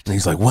God. And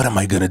he's like, what am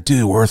I going to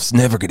do? Earth's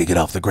never going to get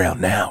off the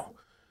ground now.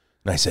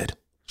 And I said,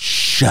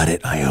 shut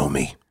it,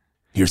 Iommi.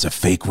 Here's a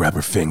fake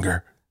rubber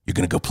finger. You're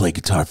going to go play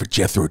guitar for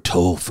Jethro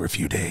Tull for a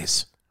few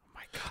days. Oh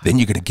my God. Then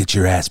you're going to get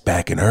your ass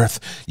back in Earth.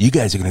 You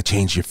guys are going to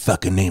change your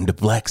fucking name to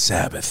Black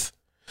Sabbath.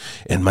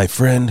 And my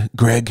friend,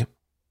 Greg.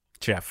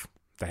 Geoff,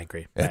 I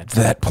agree. At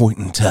that point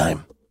in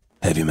time,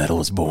 heavy metal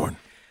was born.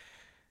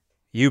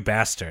 You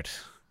bastard.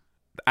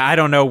 I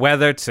don't know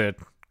whether to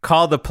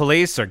call the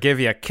police or give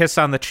you a kiss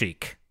on the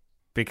cheek,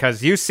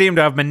 because you seem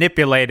to have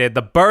manipulated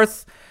the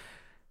birth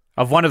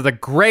of one of the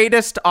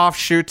greatest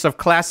offshoots of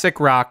classic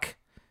rock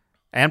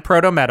and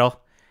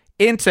proto-metal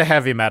into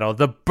heavy metal,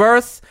 the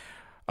birth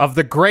of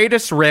the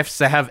greatest riffs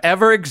that have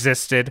ever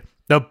existed,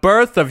 the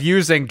birth of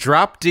using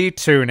drop D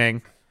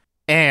tuning,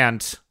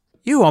 and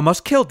you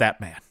almost killed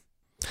that man.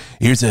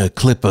 Here's a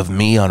clip of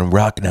me on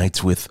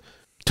RockNights with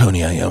Tony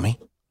Iommi.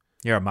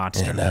 You're a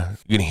monster. And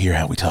you're going to hear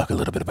how we talk a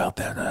little bit about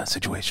that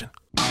situation.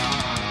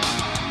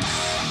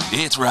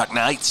 It's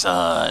RockNights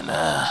on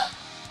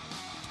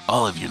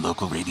all of your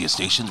local radio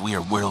stations. We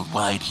are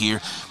worldwide here.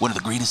 One of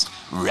the greatest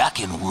rock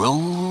and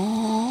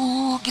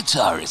roll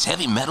guitarists,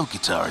 heavy metal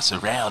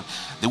guitarists around.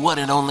 The one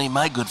and only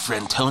my good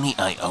friend Tony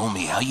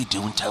Iommi. How you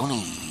doing,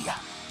 Tony?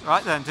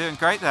 Right then, doing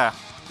great there.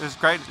 It was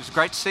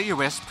great to see you,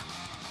 Wisp.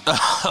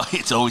 Oh,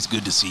 it's always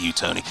good to see you,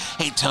 Tony.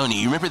 Hey, Tony,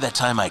 you remember that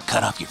time I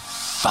cut off your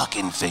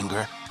fucking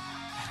finger?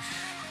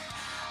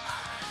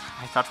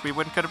 I thought we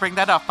weren't going to bring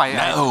that up.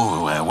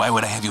 No, why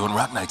would I have you on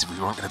RockNights if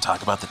we weren't going to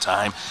talk about the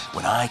time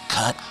when I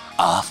cut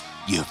off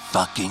your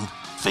fucking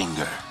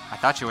finger? I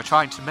thought you were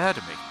trying to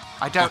murder me.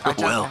 I don't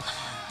Well,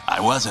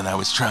 I wasn't. I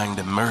was trying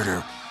to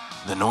murder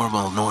the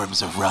normal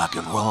norms of rock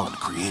and roll and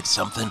create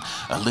something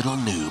a little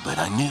new, but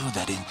I knew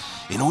that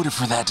in order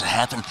for that to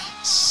happen,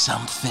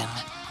 something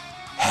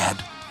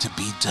had to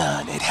be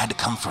done. It had to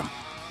come from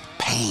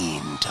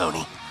pain,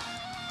 Tony.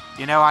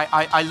 You know,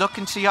 I look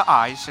into your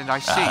eyes and I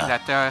see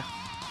that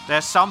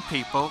there's some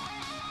people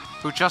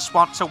who just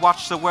want to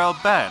watch the world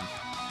burn.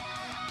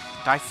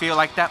 And I feel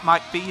like that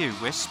might be you,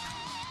 Wisp.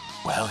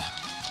 Well,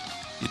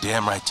 you're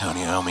damn right,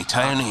 Tony Iommi.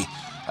 Tony,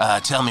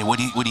 tell me, what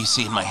do you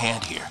see in my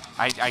hand here?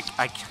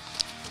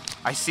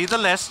 I see the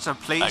list, so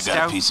please I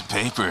got a piece of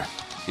paper.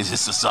 Is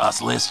this the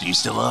sauce list? Are you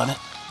still on it?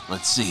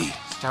 Let's see.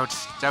 Don't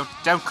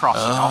cross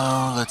it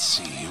off. Oh, let's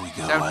see. Here we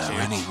go.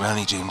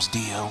 Ronny James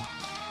Dio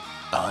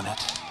on it.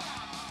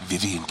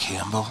 Vivian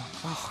Campbell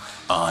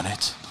on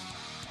it.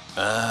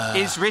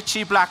 Is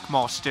Richie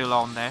Blackmore still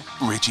on there?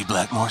 Richie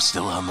Blackmore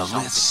still on the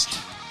list.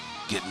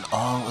 Getting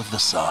all of the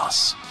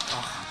sauce.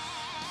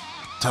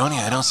 Tony,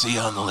 I don't see you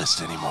on the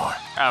list anymore.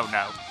 Oh,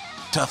 no.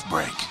 Tough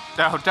break.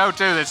 No, don't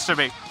do this to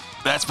me.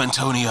 That's been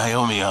Tony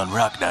Iommi on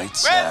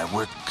RockNights.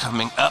 We're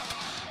coming up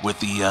with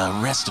the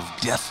rest of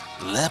Def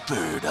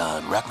Leppard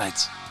on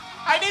RockNights.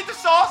 I need the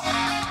sauce!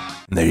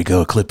 And there you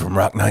go, a clip from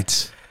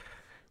RockNights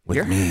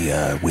with me,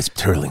 Whisp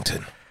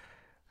Turlington.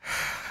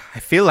 I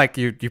feel like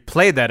you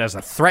played that as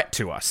a threat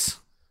to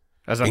us.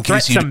 As a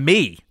threat to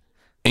me.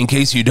 In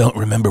case you don't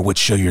remember which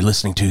show you're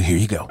listening to, here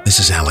you go. This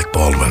is Alec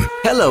Baldwin.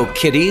 Hello,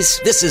 kiddies.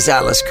 This is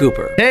Alice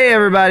Cooper. Hey,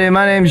 everybody.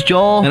 My name's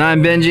Joel. And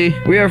I'm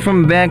Benji. We are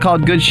from a band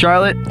called Good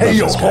Charlotte. Hey,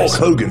 yo, Hulk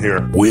Hogan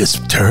here.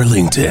 Wisp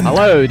Turlington.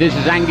 Hello, this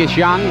is Angus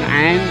Young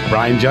and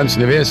Brian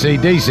Johnson of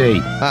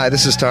AC/DC. Hi,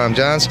 this is Tom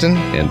Johnston.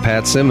 And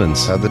Pat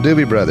Simmons. Of the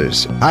Doobie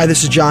Brothers. Hi,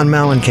 this is John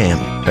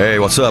Mellencamp. Hey,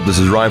 what's up? This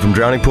is Ryan from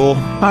Drowning Pool.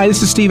 Hi,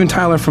 this is Steven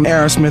Tyler from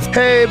Aerosmith.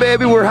 Hey,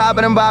 baby, we're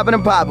hopping and bopping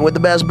and popping with the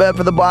best bet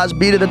for the boss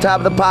beat at the top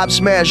of the pop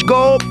smash.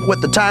 Go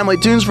with the timely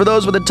tunes for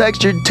those with a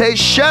textured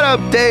taste. Shut up,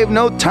 Dave.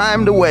 No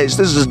time to waste.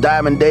 This is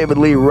Diamond David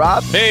Lee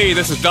Roth. Hey,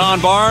 this is Don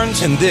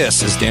Barnes. And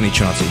this is Danny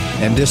Chauncey.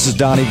 And this is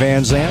Donnie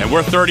Van Zandt. And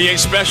we're 38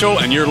 Special,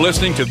 and you're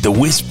listening to The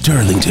Whisp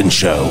Turlington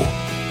Show.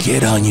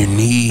 Get on your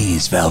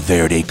knees,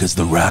 Valverde, because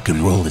the rock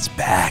and roll is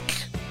back.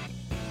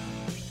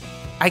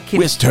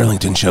 Whisp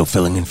Turlington Show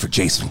filling in for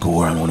Jason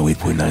Gore on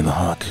 108.9 The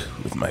Hawk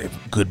with my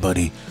good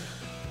buddy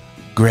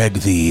Greg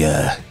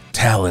the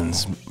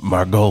Talons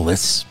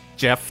Margolis.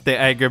 Geoff the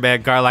Angry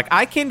Man Garlock.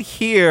 I can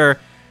hear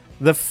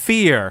the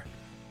fear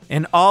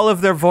in all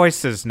of their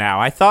voices now.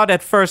 I thought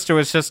at first it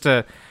was just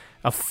a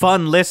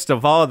fun list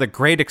of all of the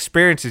great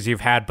experiences you've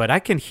had, but I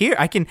can hear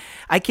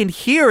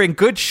in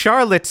Good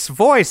Charlotte's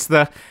voice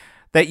that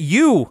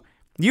you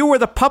were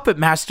the puppet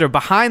master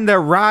behind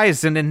their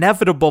rise and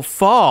inevitable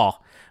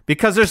fall,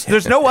 because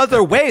there's no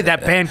other way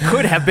that band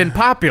could have been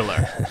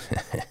popular.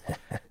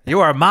 You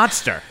are a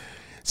monster.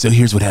 So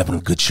here's what happened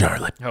with Good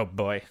Charlotte. Oh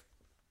boy.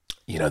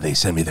 You know, they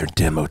sent me their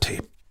demo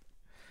tape.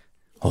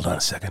 Hold on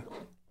a second.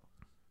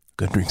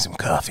 Go drink some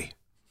coffee.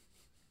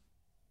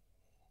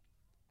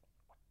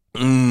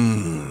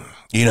 You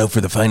know,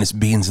 for the finest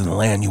beans in the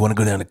land, you want to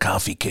go down to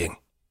Coffee King.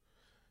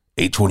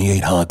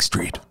 828 Hog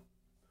Street.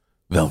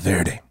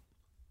 Valverde.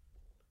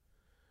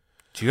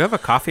 Do you have a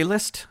coffee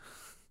list?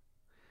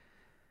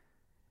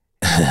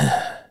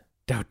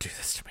 Don't do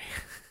this to me.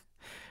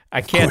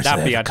 I can't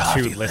not be on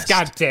two lists.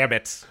 God damn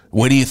it.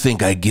 What do you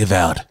think I give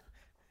out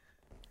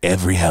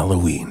every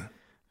Halloween?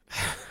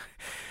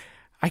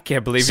 I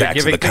can't believe Sacks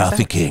you're giving of the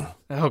Coffee King.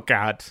 Oh,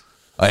 God.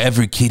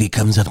 Every kitty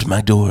comes up to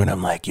my door and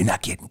I'm like, you're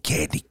not getting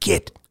candy,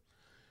 kid.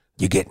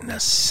 You're getting a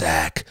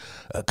sack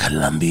of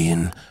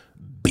Colombian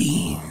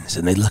beans.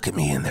 And they look at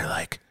me and they're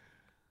like,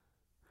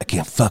 I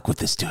can't fuck with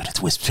this dude.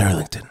 It's Whisp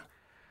Turlington.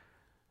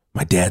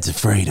 My dad's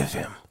afraid of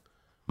him.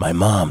 My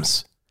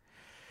mom's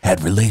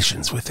had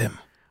relations with him.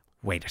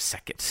 Wait a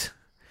second.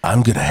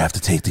 I'm going to have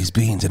to take these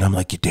beans. And I'm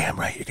like, you're damn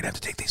right. You're going to have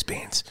to take these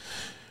beans.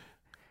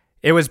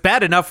 It was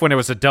bad enough when it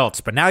was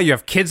adults, but now you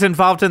have kids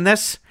involved in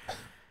this?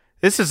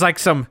 This is like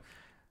some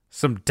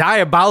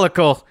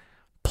diabolical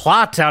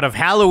plot out of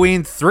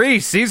Halloween 3,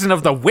 Season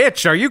of the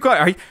Witch. Are you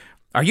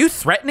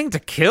threatening to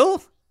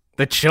kill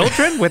the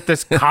children with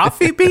this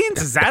coffee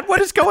beans? Is that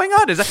what is going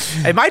on?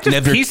 Am I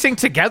just piecing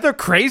together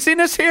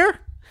craziness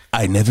here?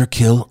 I never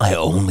kill, I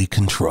only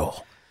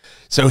control.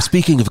 So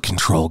speaking of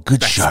control,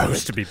 Good That's Charlotte.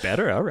 supposed to be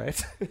better. All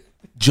right.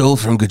 Joel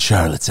from Good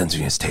Charlotte sends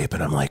me his tape,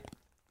 and I'm like,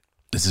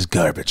 this is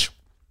garbage.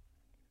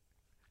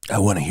 I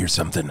want to hear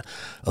something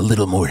a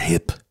little more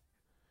hip.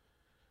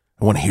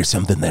 I want to hear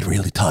something that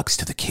really talks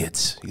to the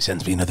kids. He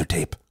sends me another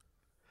tape.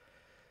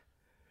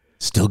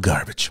 Still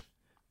garbage.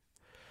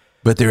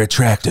 But they're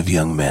attractive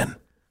young men.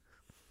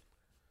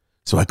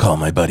 So I call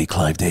my buddy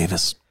Clive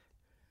Davis.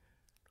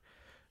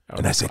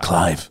 And I say,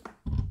 Clive,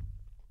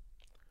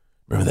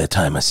 remember that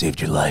time I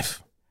saved your life?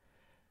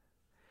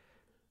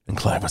 And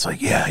Clive was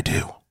like, yeah, I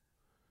do.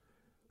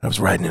 I was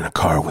riding in a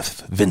car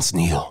with Vince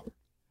Neil.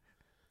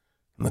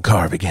 And the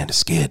car began to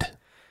skid.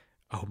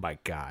 Oh, my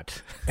God.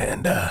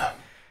 And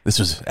this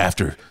was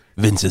after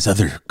Vince's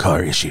other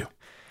car issue.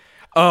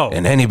 Oh.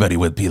 And anybody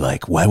would be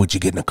like, why would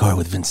you get in a car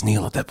with Vince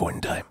Neil at that point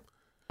in time?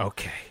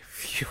 Okay.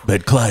 Phew.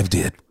 But Clive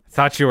did.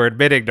 Thought you were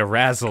admitting to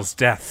Razzle's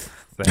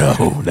death.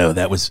 No,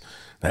 that was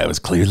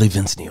clearly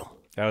Vince Neil.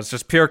 That was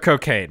just pure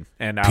cocaine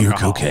and alcohol.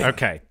 Pure cocaine.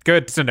 Okay,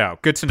 good to know.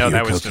 Good to know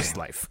Pure that was cocaine. just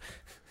life.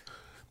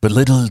 But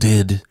little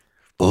did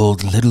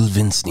old little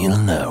Vince Neil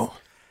know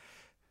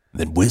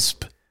that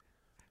Whisp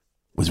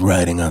was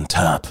riding on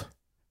top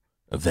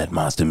of that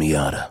Mazda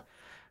Miata.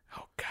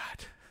 Oh,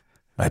 God.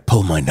 I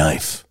pull my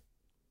knife.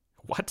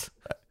 What?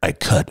 I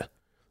cut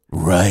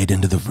right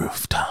into the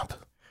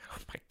rooftop. Oh,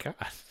 my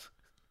God.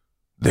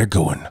 They're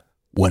going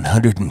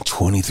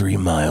 123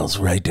 miles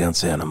right down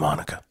Santa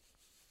Monica.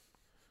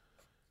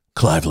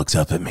 Clive looks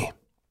up at me.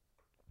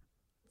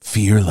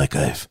 Fear like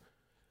I've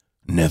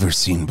never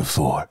seen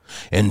before.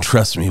 And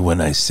trust me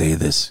when I say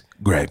this,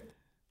 Greg.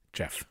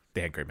 Geoff,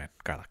 the angry man,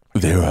 Garlock.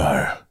 There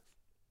are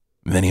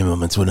many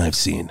moments when I've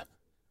seen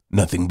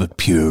nothing but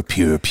pure,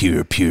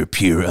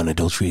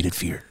 unadulterated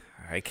fear.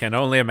 I can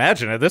only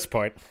imagine at this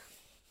point.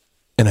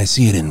 And I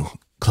see it in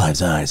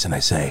Clive's eyes, and I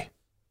say,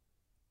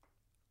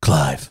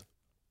 Clive,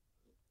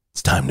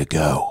 it's time to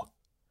go.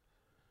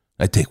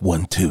 I take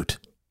one toot.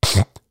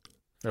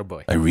 Oh,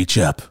 boy. I reach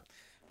up.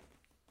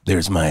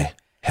 There's my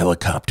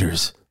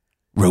helicopter's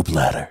rope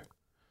ladder.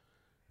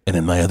 And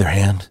in my other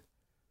hand,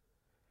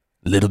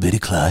 little bitty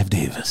Clive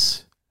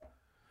Davis.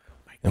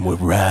 And we're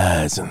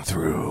rising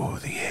through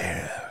the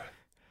air.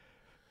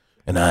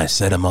 And I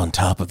set him on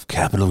top of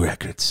Capitol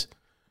Records.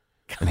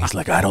 And he's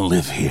like, I don't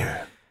live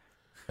here.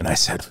 And I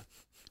said,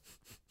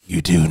 you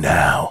do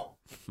now.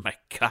 My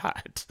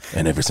God.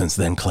 And ever since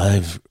then,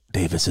 Clive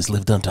Davis has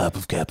lived on top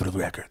of Capitol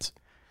Records.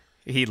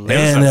 He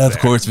lives and up of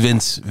course,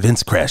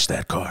 Vince crashed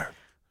that car.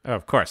 Oh,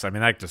 of course. I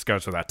mean, that just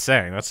goes without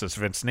saying. That's just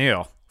Vince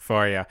Neil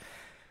for you.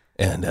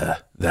 And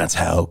that's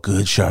how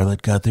Good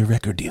Charlotte got their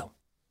record deal.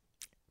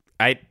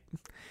 I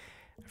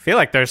feel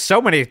like there's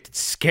so many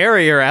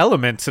scarier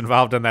elements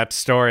involved in that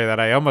story that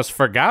I almost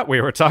forgot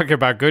we were talking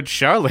about Good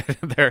Charlotte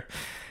and their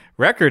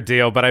record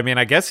deal. But I mean,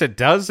 I guess it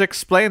does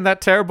explain that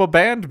terrible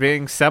band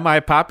being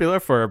semi-popular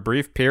for a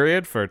brief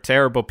period for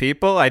terrible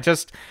people. I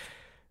guess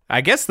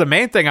the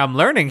main thing I'm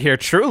learning here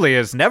truly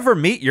is never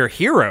meet your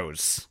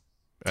heroes.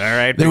 All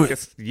right,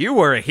 because you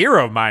were a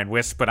hero of mine,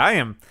 Wisp, but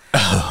I'm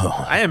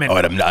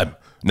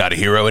not a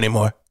hero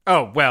anymore.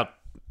 Oh, well.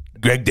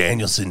 Greg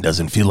Danielson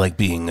doesn't feel like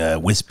being a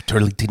Whisp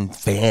Turlington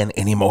fan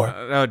anymore.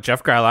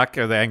 Jeff Garlock,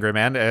 the angry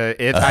man.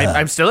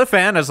 I'm still a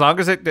fan as long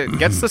as it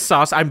gets the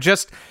sauce. I'm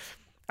just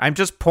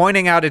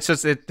pointing out it's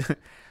just a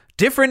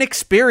different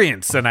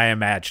experience than I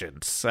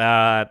imagined.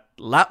 A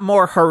lot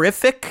more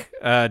horrific.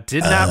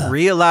 Did not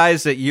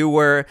realize that you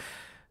were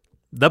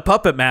the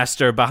puppet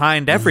master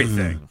behind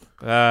everything.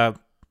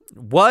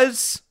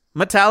 Was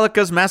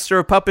Metallica's Master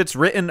of Puppets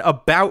written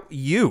about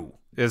you,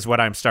 is what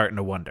I'm starting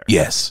to wonder.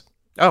 Yes.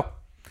 Oh.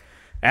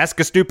 Ask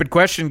a stupid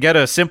question, get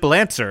a simple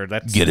answer.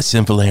 Get a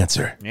simple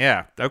answer.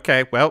 Yeah,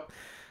 okay, well,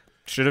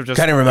 should have just...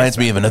 Kind of reminds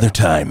me of another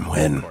time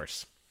when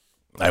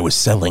I was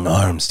selling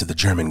arms to the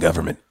German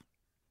government.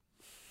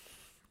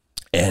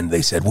 And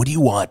they said, what do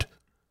you want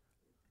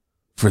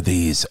for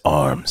these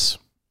arms?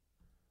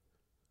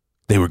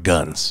 They were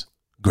guns.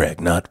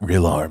 Greg, not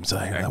real arms.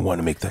 I want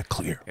to make that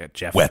clear. Yeah,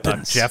 Geoff,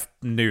 weapons. Geoff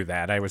knew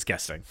that. I was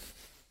guessing.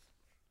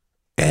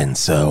 And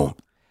so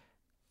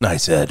I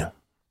said,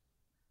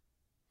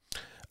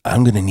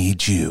 I'm going to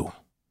need you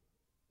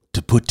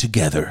to put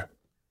together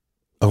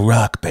a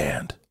rock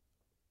band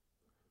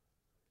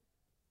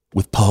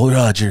with Paul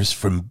Rogers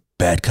from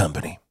Bad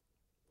Company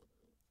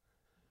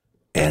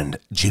and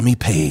Jimmy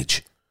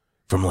Page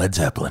from Led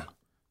Zeppelin.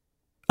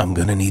 I'm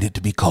going to need it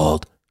to be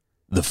called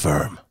The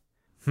Firm.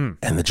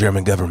 And the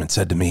German government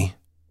said to me,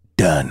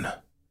 done.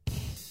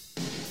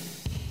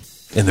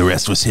 And the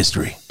rest was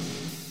history.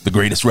 The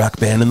greatest rock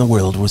band in the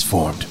world was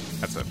formed.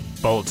 That's a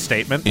bold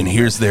statement. And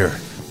here's their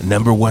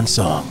number one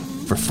song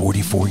for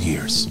 44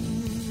 years.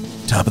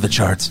 Top of the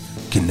charts,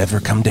 Can Never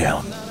Come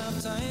Down.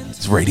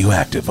 It's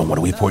Radioactive on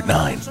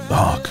 108.9, The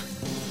Hawk.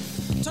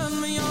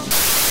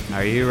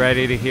 Are you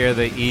ready to hear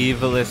the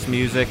evilest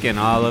music in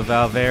all of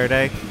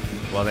Valverde?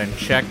 Well, then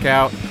check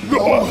out The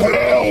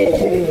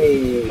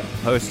Hellhole,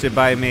 hosted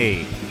by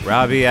me,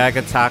 Robbie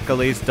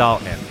Agatakales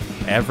Dalton,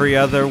 every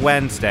other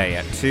Wednesday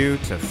at 2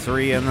 to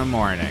 3 in the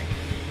morning.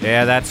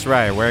 Yeah, that's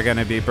right. We're going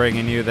to be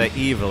bringing you the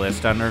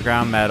evilest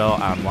underground metal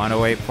on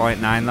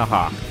 108.9 The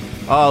Hawk.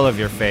 All of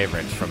your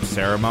favorites, from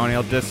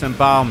ceremonial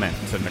disembowelment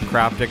to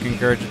necroptic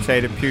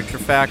ingurgitated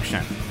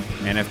putrefaction.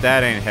 And if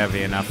that ain't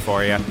heavy enough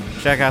for you,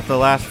 check out the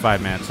last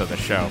 5 minutes of the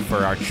show for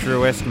our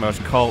truest,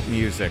 most cult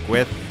music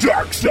with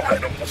Dark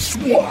Side of the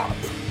Swamp.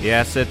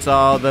 Yes, it's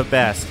all the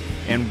best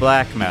in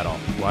black metal,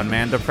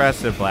 one-man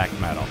depressive black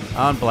metal,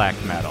 on black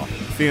metal,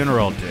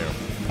 funeral doom,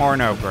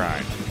 porno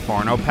grind,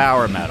 porno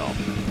power metal,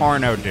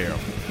 porno doom,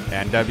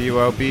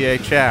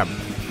 NWO-BHM,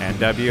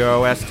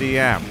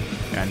 NWO-SDM,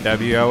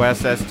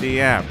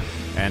 NWO-SSDM,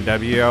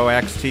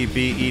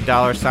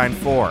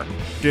 NWO-XTBE$4,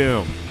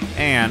 doom,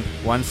 and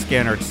one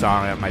Skinnerd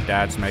song that my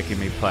dad's making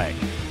me play.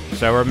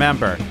 So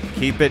remember,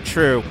 keep it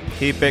true,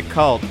 keep it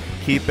cult,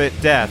 keep it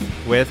death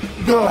with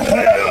The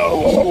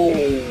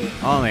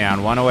Hellhole. Only on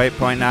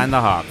 108.9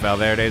 The Hawk,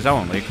 Valverde's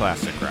only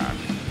classic rock.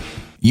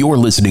 You're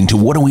listening to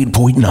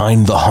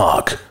 108.9 The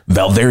Hawk,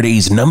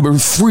 Valverde's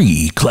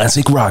 #3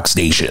 classic rock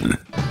station.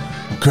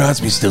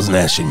 Crosby, Stills,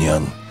 Nash &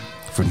 Young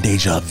from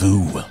Deja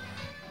Vu.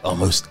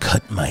 Almost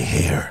cut my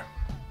hair.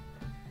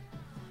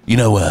 You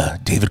know,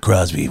 David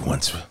Crosby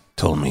once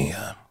told me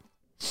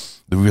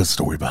the real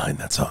story behind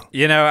that song.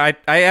 You know,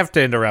 I have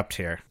to interrupt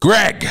here.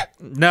 Greg!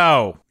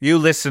 No, you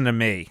listen to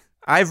me.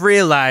 I've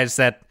realized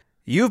that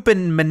you've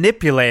been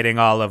manipulating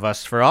all of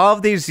us for all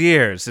of these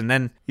years, and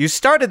then you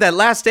started that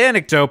last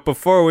anecdote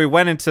before we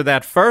went into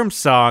that Firm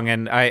song,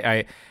 and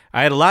I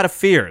had a lot of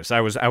fears. I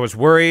was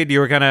worried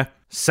you were gonna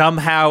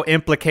somehow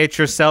implicate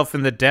yourself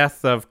in the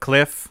death of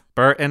Cliff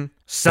Burton,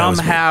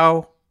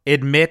 somehow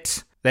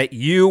admit that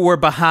you were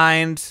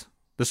behind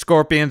the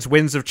Scorpions'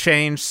 Winds of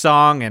Change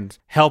song and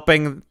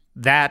helping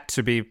that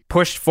to be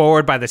pushed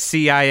forward by the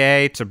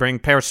CIA to bring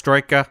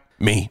perestroika.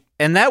 Me.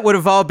 And that would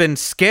have all been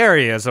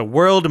scary as a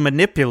world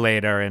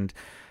manipulator and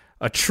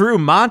a true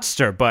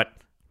monster, but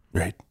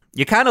right.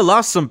 You kind of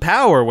lost some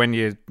power when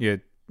you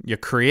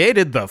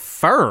created the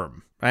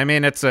Firm. I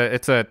mean, it's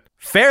a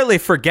fairly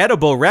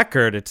forgettable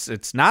record.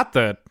 It's not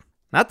the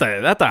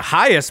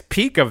highest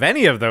peak of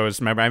any of those.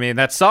 Remember, I mean,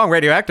 that song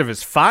 "Radioactive"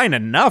 is fine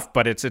enough,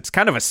 but it's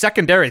kind of a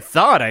secondary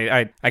thought.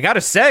 I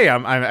gotta say,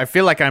 I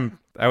feel like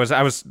I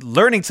was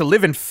learning to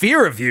live in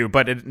fear of you,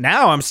 but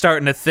now I'm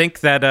starting to think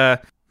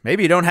that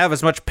maybe you don't have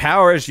as much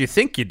power as you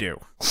think you do.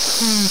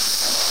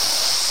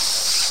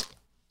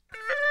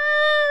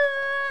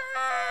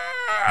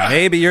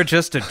 Maybe you're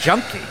just a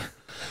junkie.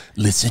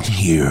 Listen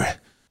here,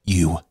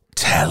 you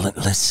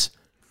talentless,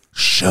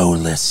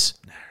 showless,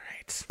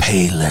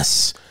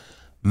 payless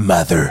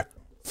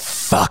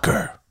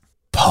motherfucker.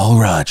 Paul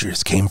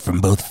Rogers came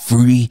from both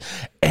free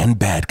and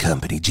bad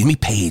company. Jimmy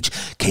Page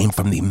came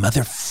from the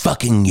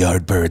motherfucking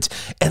Yardbirds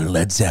and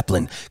Led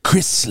Zeppelin.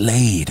 Chris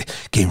Slade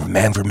came from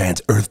Man for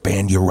Man's Earth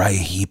Band. Uriah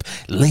Heep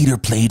later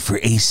played for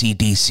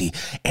AC/DC.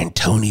 And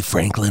Tony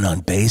Franklin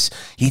on bass,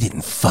 he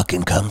didn't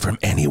fucking come from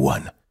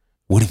anyone.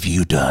 What have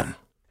you done?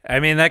 I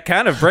mean, that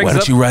kind of brings up... Why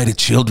don't you write a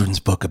children's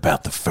book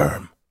about the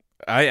Firm?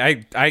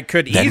 I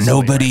could easily... That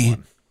nobody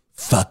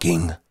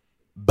fucking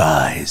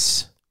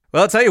buys.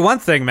 Well, I'll tell you one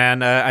thing,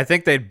 man. I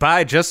think they'd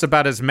buy just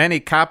about as many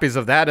copies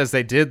of that as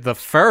they did the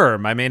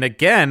Firm. I mean,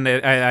 again,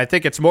 I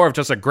think it's more of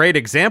just a great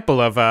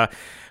example of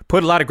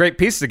put a lot of great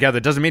pieces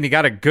together. Doesn't mean you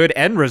got a good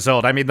end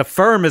result. I mean, the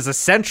Firm is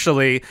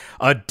essentially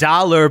a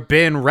dollar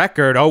bin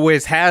record.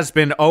 Always has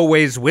been,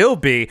 always will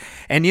be.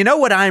 And you know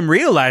what I'm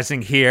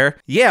realizing here?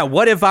 Yeah,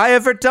 what have I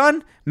ever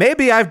done?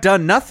 Maybe I've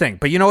done nothing.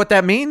 But you know what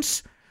that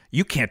means?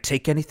 You can't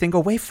take anything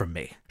away from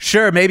me.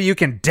 Sure, maybe you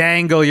can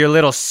dangle your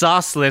little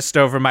sauce list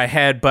over my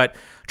head, but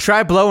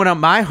try blowing up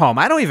my home.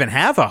 I don't even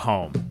have a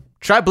home.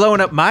 Try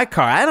blowing up my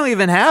car. I don't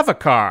even have a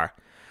car.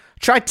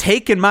 Try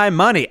taking my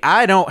money.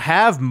 I don't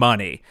have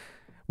money.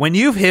 When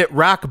you've hit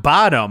rock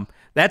bottom,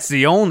 that's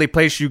the only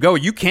place you go.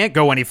 You can't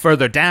go any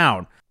further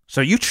down.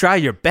 So you try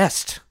your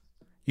best.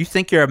 You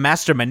think you're a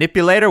master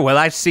manipulator? Well,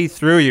 I see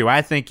through you.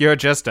 I think you're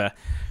just a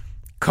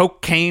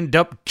cocained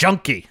up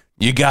junkie.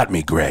 You got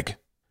me, Greg.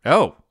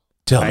 Oh.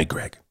 Tell me,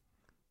 Greg.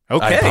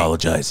 Okay. I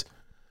apologize.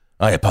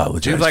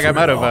 Seems like I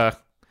might have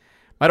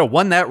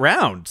won that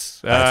round.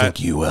 I think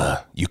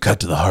you cut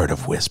to the heart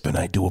of Whisp, and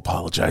I do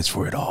apologize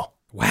for it all.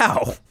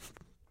 Wow.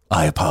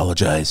 I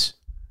apologize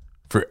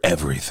for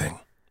everything.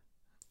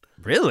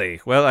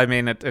 Really? Well, I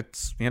mean,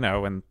 it's, you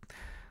know, when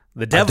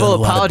the devil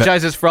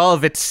apologizes for all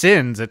of its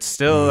sins, it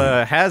still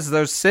has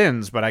those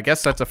sins, but I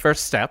guess that's a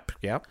first step.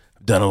 Yeah.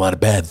 I've done a lot of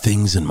bad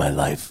things in my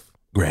life,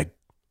 Greg.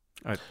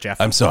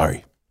 Geoff. I'm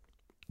sorry.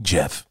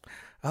 Geoff.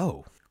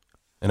 Oh.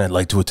 And I'd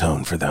like to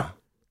atone for them.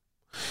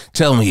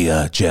 Tell me,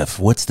 Geoff,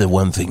 what's the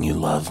one thing you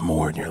love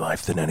more in your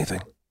life than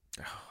anything?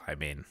 I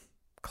mean,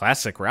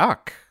 classic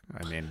rock.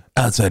 I mean,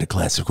 outside of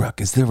classic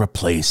rock, is there a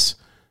place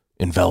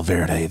in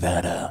Valverde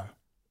that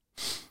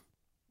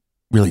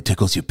really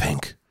tickles you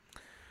pink?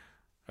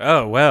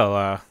 Oh,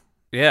 well,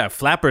 yeah,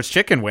 Flappers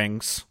Chicken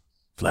Wings.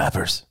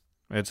 Flappers.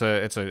 It's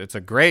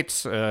a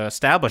great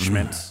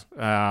establishment.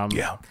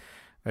 Yeah.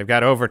 They've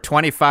got over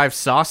 25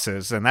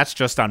 sauces, and that's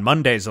just on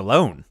Mondays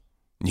alone.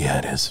 Yeah,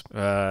 it is.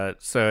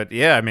 So,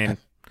 yeah, I mean,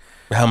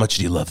 How much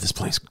do you love this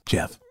place,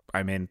 Geoff?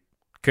 I mean,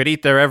 could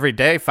eat there every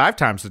day, 5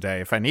 times a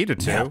day if I needed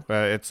to.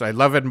 Yeah. I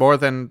love it more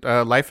than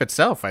life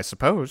itself, I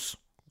suppose.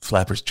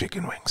 Flappers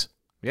chicken wings.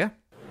 Yeah.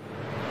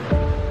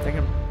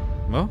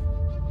 Well,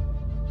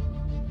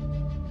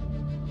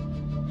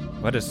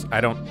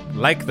 I don't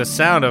like the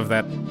sound of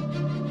that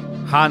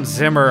Hans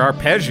Zimmer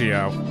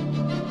arpeggio.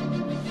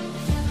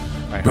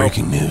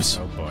 Breaking news.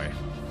 Oh, boy.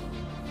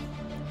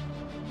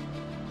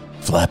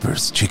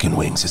 Flappers chicken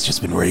wings has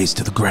just been razed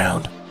to the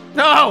ground.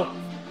 No!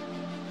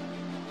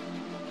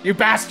 You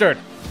bastard!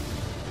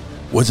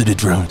 Was it a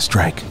drone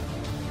strike?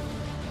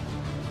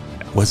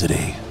 Was it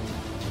a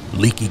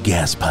leaky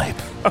gas pipe?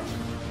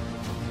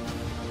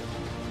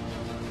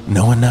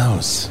 No one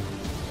knows.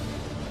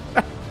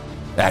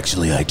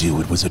 Actually, I do.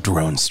 It was a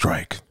drone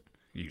strike.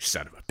 You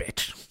son of a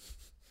bitch.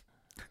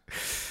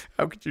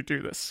 How could you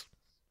do this?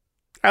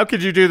 How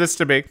could you do this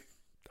to me?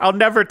 I'll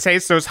never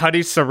taste those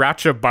honey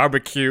sriracha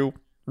barbecue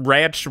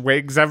ranch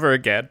wings ever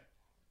again.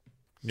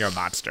 You're a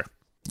monster.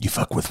 You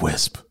fuck with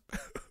Whisp.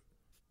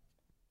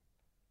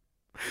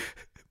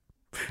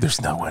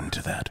 There's no end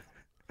to that.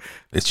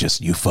 It's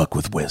just you fuck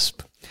with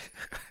Whisp.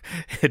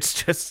 It's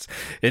just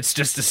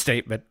a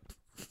statement.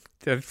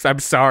 I'm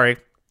sorry.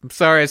 I'm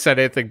sorry I said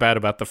anything bad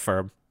about the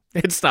firm.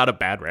 It's not a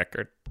bad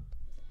record.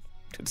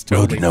 It's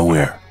totally Road to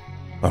Nowhere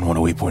on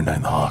 108.9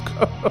 The Hawk.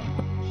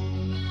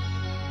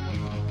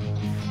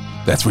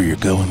 That's where you're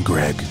going,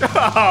 Greg.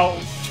 Oh,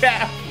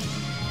 Jeff.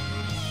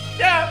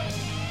 Yeah.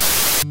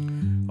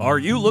 Are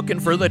you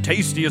looking for the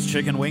tastiest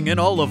chicken wing in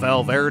all of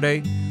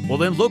Valverde? Well,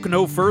 then look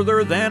no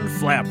further than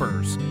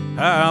Flappers.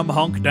 I'm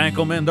Hunk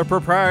Dankelman, the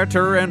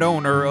proprietor and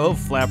owner of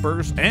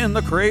Flappers and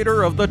the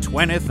creator of the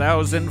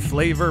 20,000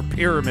 flavor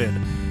pyramid.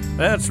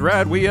 That's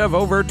right, we have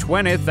over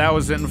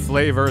 20,000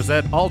 flavors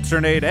that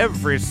alternate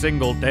every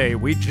single day.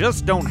 We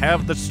just don't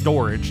have the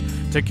storage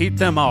to keep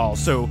them all.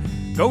 So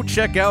go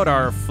check out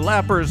our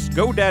Flappers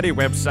GoDaddy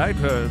website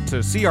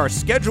to see our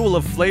schedule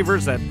of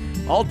flavors that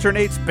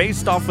alternates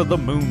based off of the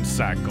moon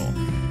cycle.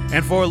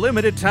 And for a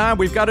limited time,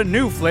 we've got a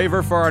new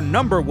flavor for our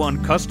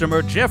 #1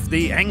 customer, Geoff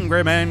the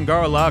Angry Man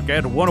Garlock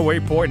at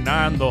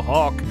 108.9 The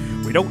Hawk.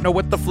 We don't know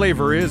what the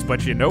flavor is,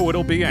 but you know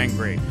it'll be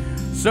angry.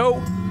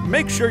 So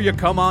make sure you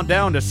come on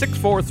down to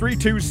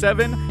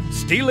 64327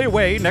 Steely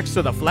Way next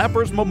to the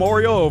Flappers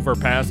Memorial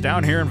Overpass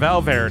down here in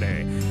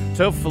Valverde.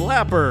 To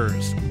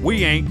Flappers,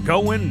 we ain't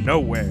going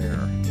nowhere.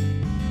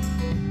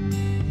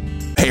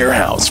 Hair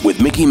House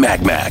with Mickey Mac.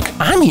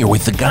 I'm here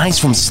with the guys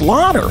from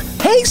Slaughter.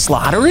 Hey,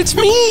 Slaughter, it's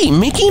me,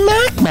 Mickey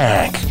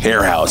Mac.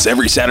 Hair House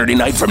every Saturday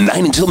night from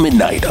 9 until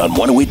midnight on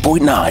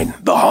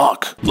 108.9 The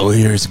Hawk.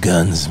 Lawyers,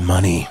 guns,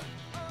 money.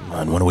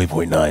 On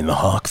 108.9 The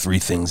Hawk, 3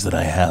 things that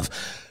I have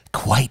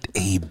quite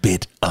a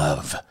bit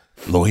of.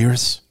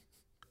 Lawyers,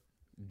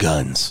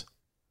 guns,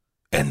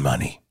 and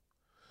money.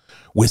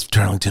 Whisp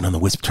Turlington on the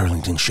Whisp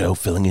Turlington Show,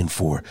 filling in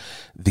for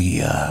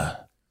the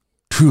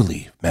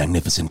truly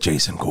magnificent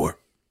Jason Gore.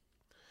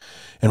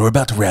 And we're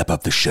about to wrap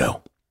up the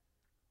show.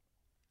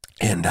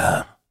 And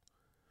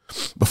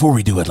before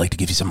we do, I'd like to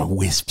give you some of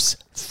Wisp's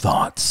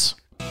thoughts.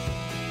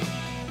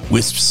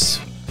 Wisp's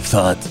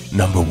thought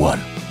number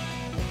 1.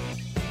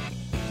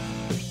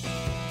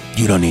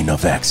 You don't need no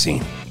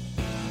vaccine.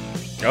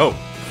 Oh.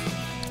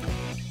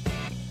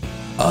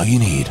 All you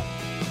need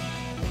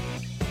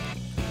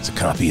is a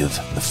copy of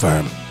The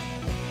Firm.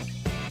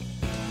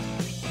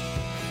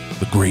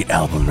 The great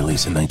album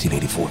released in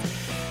 1984.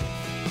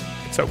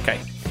 It's okay.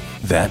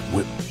 That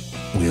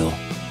will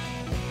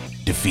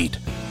defeat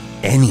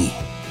any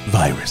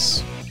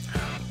virus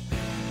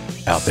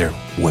out there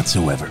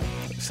whatsoever.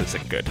 This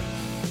isn't good.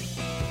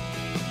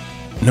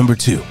 Number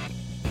 2,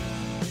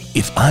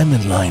 if I'm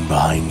in line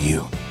behind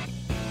you,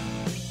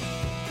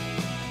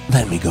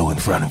 let me go in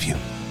front of you.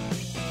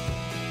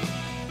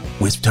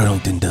 Whisp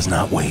Turlington does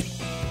not wait.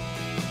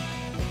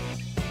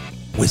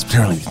 Whisp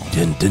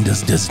Turlington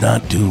does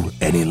not do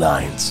any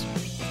lines.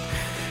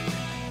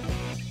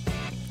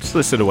 Just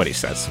listen to what he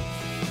says.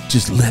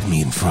 Just let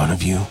me in front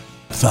of you.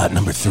 Thought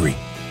number 3.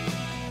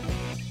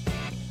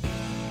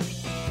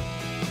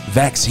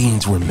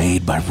 Vaccines were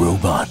made by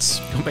robots.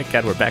 Oh my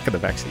God, we're back in the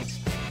vaccines.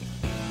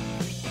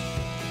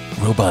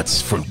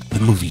 Robots from the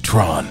movie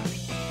Tron.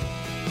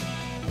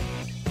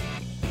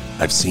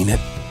 I've seen it.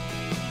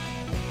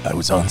 I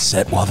was on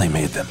set while they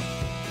made them.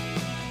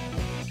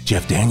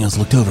 Jeff Daniels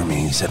looked over me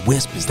and he said,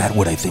 "Wisp, is that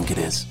what I think it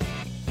is?"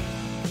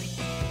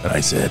 And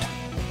I said,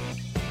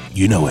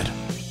 "You know it.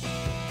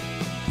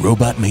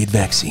 Robot-made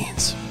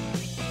vaccines.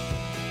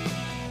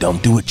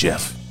 Don't do it,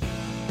 Jeff."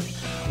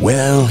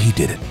 Well, he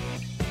did it.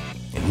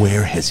 And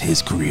where has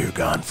his career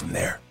gone from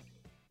there?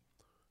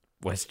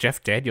 Was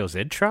Jeff Daniels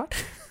in Tron?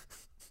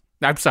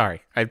 I'm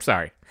sorry. I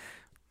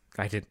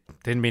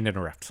didn't mean to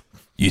interrupt.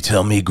 You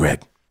tell me,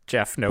 Greg.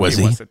 Jeff, no, was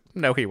he wasn't.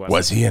 No, he wasn't.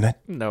 Was he in it?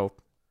 No.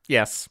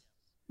 Yes.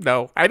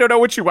 No. I don't know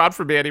what you want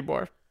from me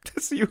anymore.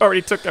 You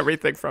already took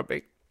everything from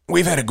me.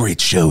 We've had a great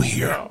show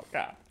here Oh,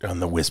 God. on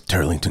the Whisp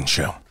Turlington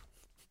Show.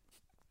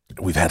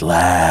 We've had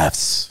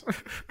laughs.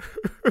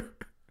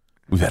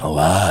 We've had a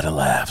lot of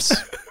laughs.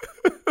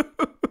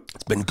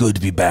 It's been good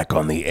to be back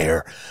on the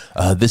air.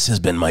 This has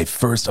been my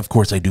first. Of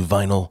course, I do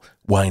Vinyl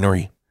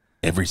Winery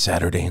every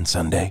Saturday and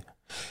Sunday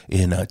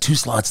in 2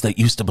 slots that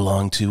used to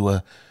belong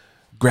to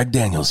Greg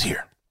Daniels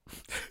here.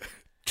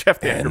 Geoff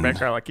the Anchorman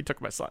Garlock, he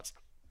took my slots.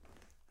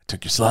 I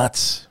took your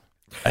slots.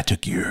 I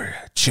took your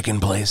chicken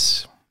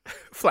place.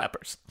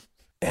 Flappers.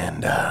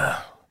 And,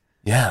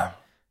 yeah.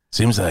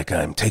 Seems like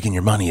I'm taking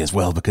your money as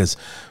well because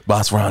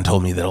Boss Ron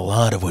told me that a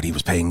lot of what he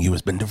was paying you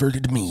has been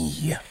diverted to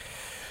me.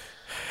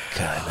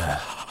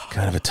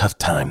 Kind of a tough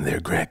time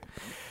there, Greg.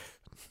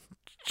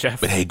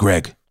 Geoff. But hey,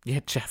 Greg. Yeah,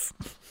 Geoff.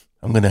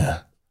 I'm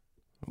gonna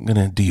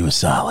do you a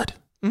solid.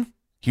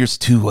 Here's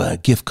 2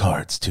 gift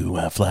cards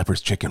to Flappers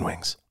Chicken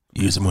Wings.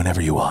 Use them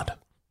whenever you want.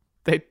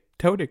 They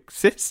don't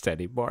exist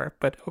anymore,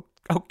 but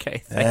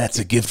okay. That's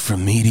a gift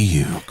from me to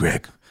you,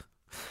 Greg.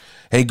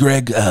 Hey,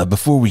 Greg,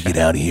 before we get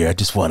out of here, I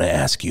just want to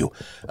ask you,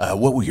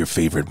 what were your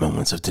favorite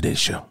moments of today's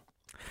show?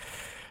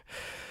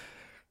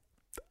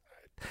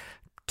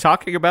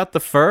 Talking about The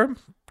Firm.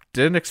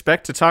 Didn't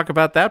expect to talk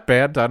about that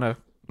band on a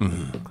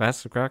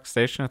classic rock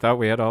station. I thought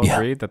we had all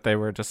agreed that they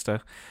were just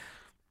a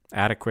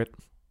adequate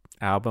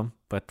album,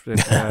 but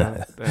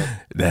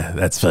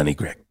that's funny,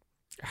 Greg.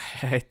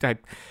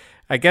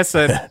 I guess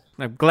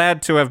I'm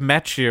glad to have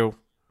met you,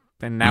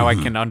 and now I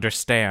can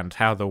understand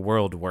how the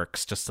world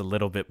works just a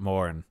little bit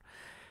more and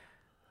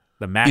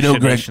the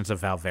machinations of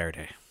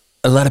Valverde.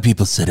 A lot of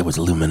people said it was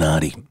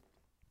Illuminati,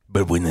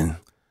 but when in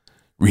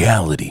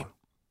reality,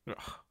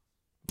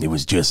 it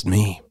was just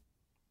me.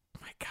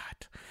 My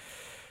God.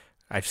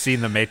 I've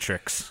seen The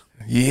Matrix.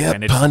 Yeah,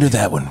 ponder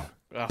that one.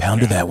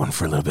 Ponder that one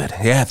for a little bit.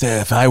 Yeah,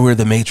 if I were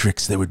the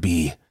Matrix, there would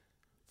be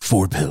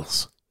 4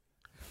 pills.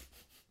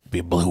 There'd be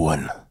a blue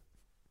one.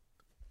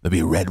 There'd be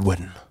a red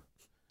one.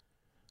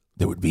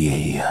 There would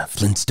be a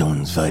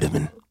Flintstones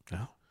vitamin.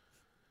 Oh.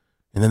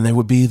 And then there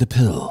would be the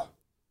pill.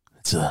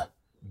 It's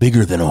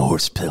bigger than a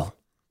horse pill.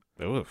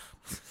 Oof.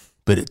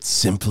 But it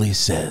simply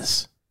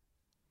says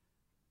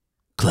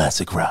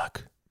classic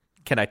rock.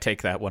 Can I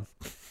take that one?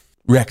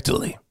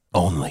 Rectally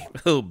only.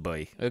 Oh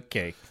boy.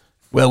 Okay.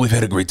 Well, we've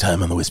had a great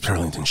time on the Whisp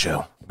Turlington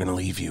show. I'm going to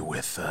leave you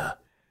with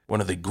one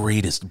of the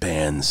greatest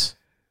bands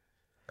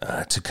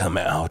to come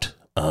out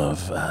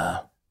of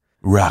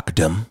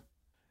rockdom.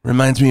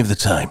 Reminds me of the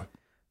time.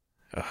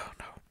 Oh,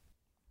 no.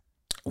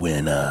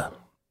 When I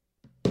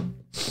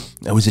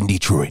was in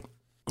Detroit.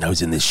 I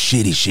was in this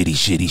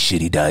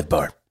shitty dive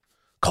bar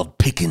called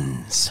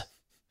Pickens.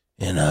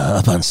 And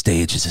up on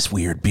stage is this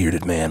weird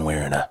bearded man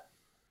wearing a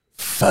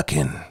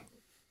fucking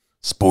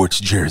sports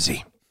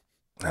jersey.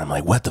 And I'm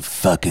like, what the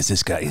fuck is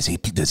this guy?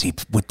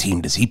 What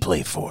team does he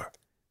play for?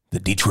 The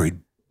Detroit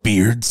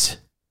Beards?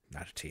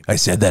 Not a team. I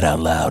said that out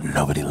loud and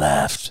nobody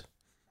laughed.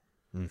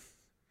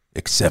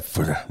 Except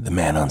for the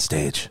man on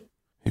stage.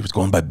 He was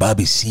going by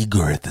Bobby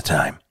Seeger at the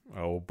time.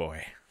 Oh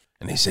boy.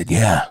 And he said,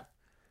 yeah,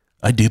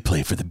 I do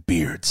play for the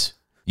Beards.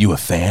 You a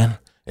fan?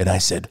 And I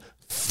said,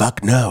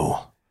 fuck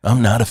no,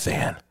 I'm not a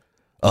fan.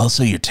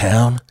 Also, your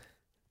town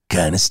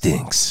kind of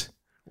stinks.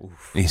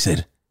 Oof. And he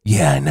said,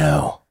 yeah, I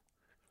know.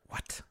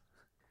 What?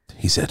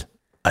 He said,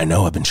 I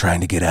know, I've been trying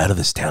to get out of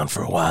this town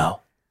for a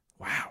while.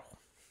 Wow.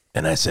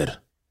 And I said,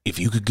 if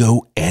you could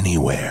go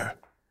anywhere,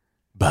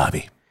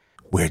 Bobby,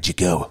 where'd you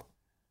go?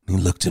 He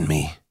looked at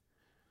me.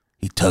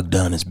 He tugged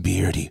on his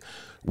beard. He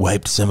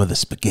wiped some of the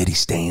spaghetti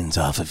stains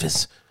off of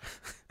his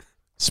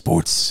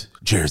sports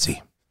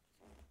jersey.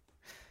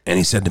 And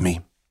he said to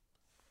me,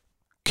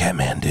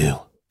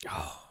 Kathmandu.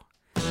 Oh.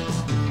 I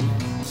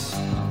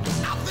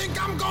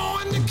think I'm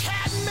going to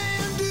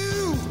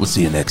Kathmandu. We'll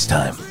see you next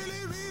time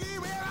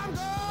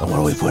on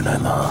 108.9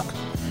 The Hawk.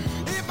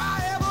 If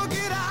I ever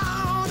get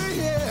out of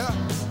here,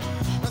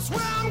 that's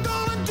what I'm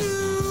gonna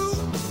do.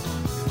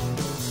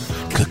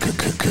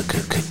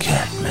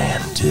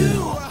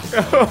 Kathmandu.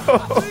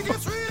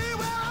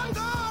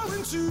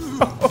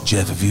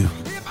 Geoff, have you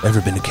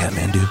ever been to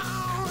Kathmandu?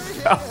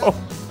 Oh,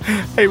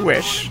 I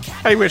wish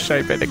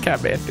I'd been to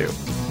Kathmandu.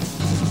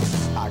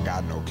 I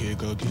got no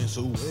kick against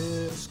the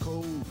West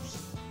Coast.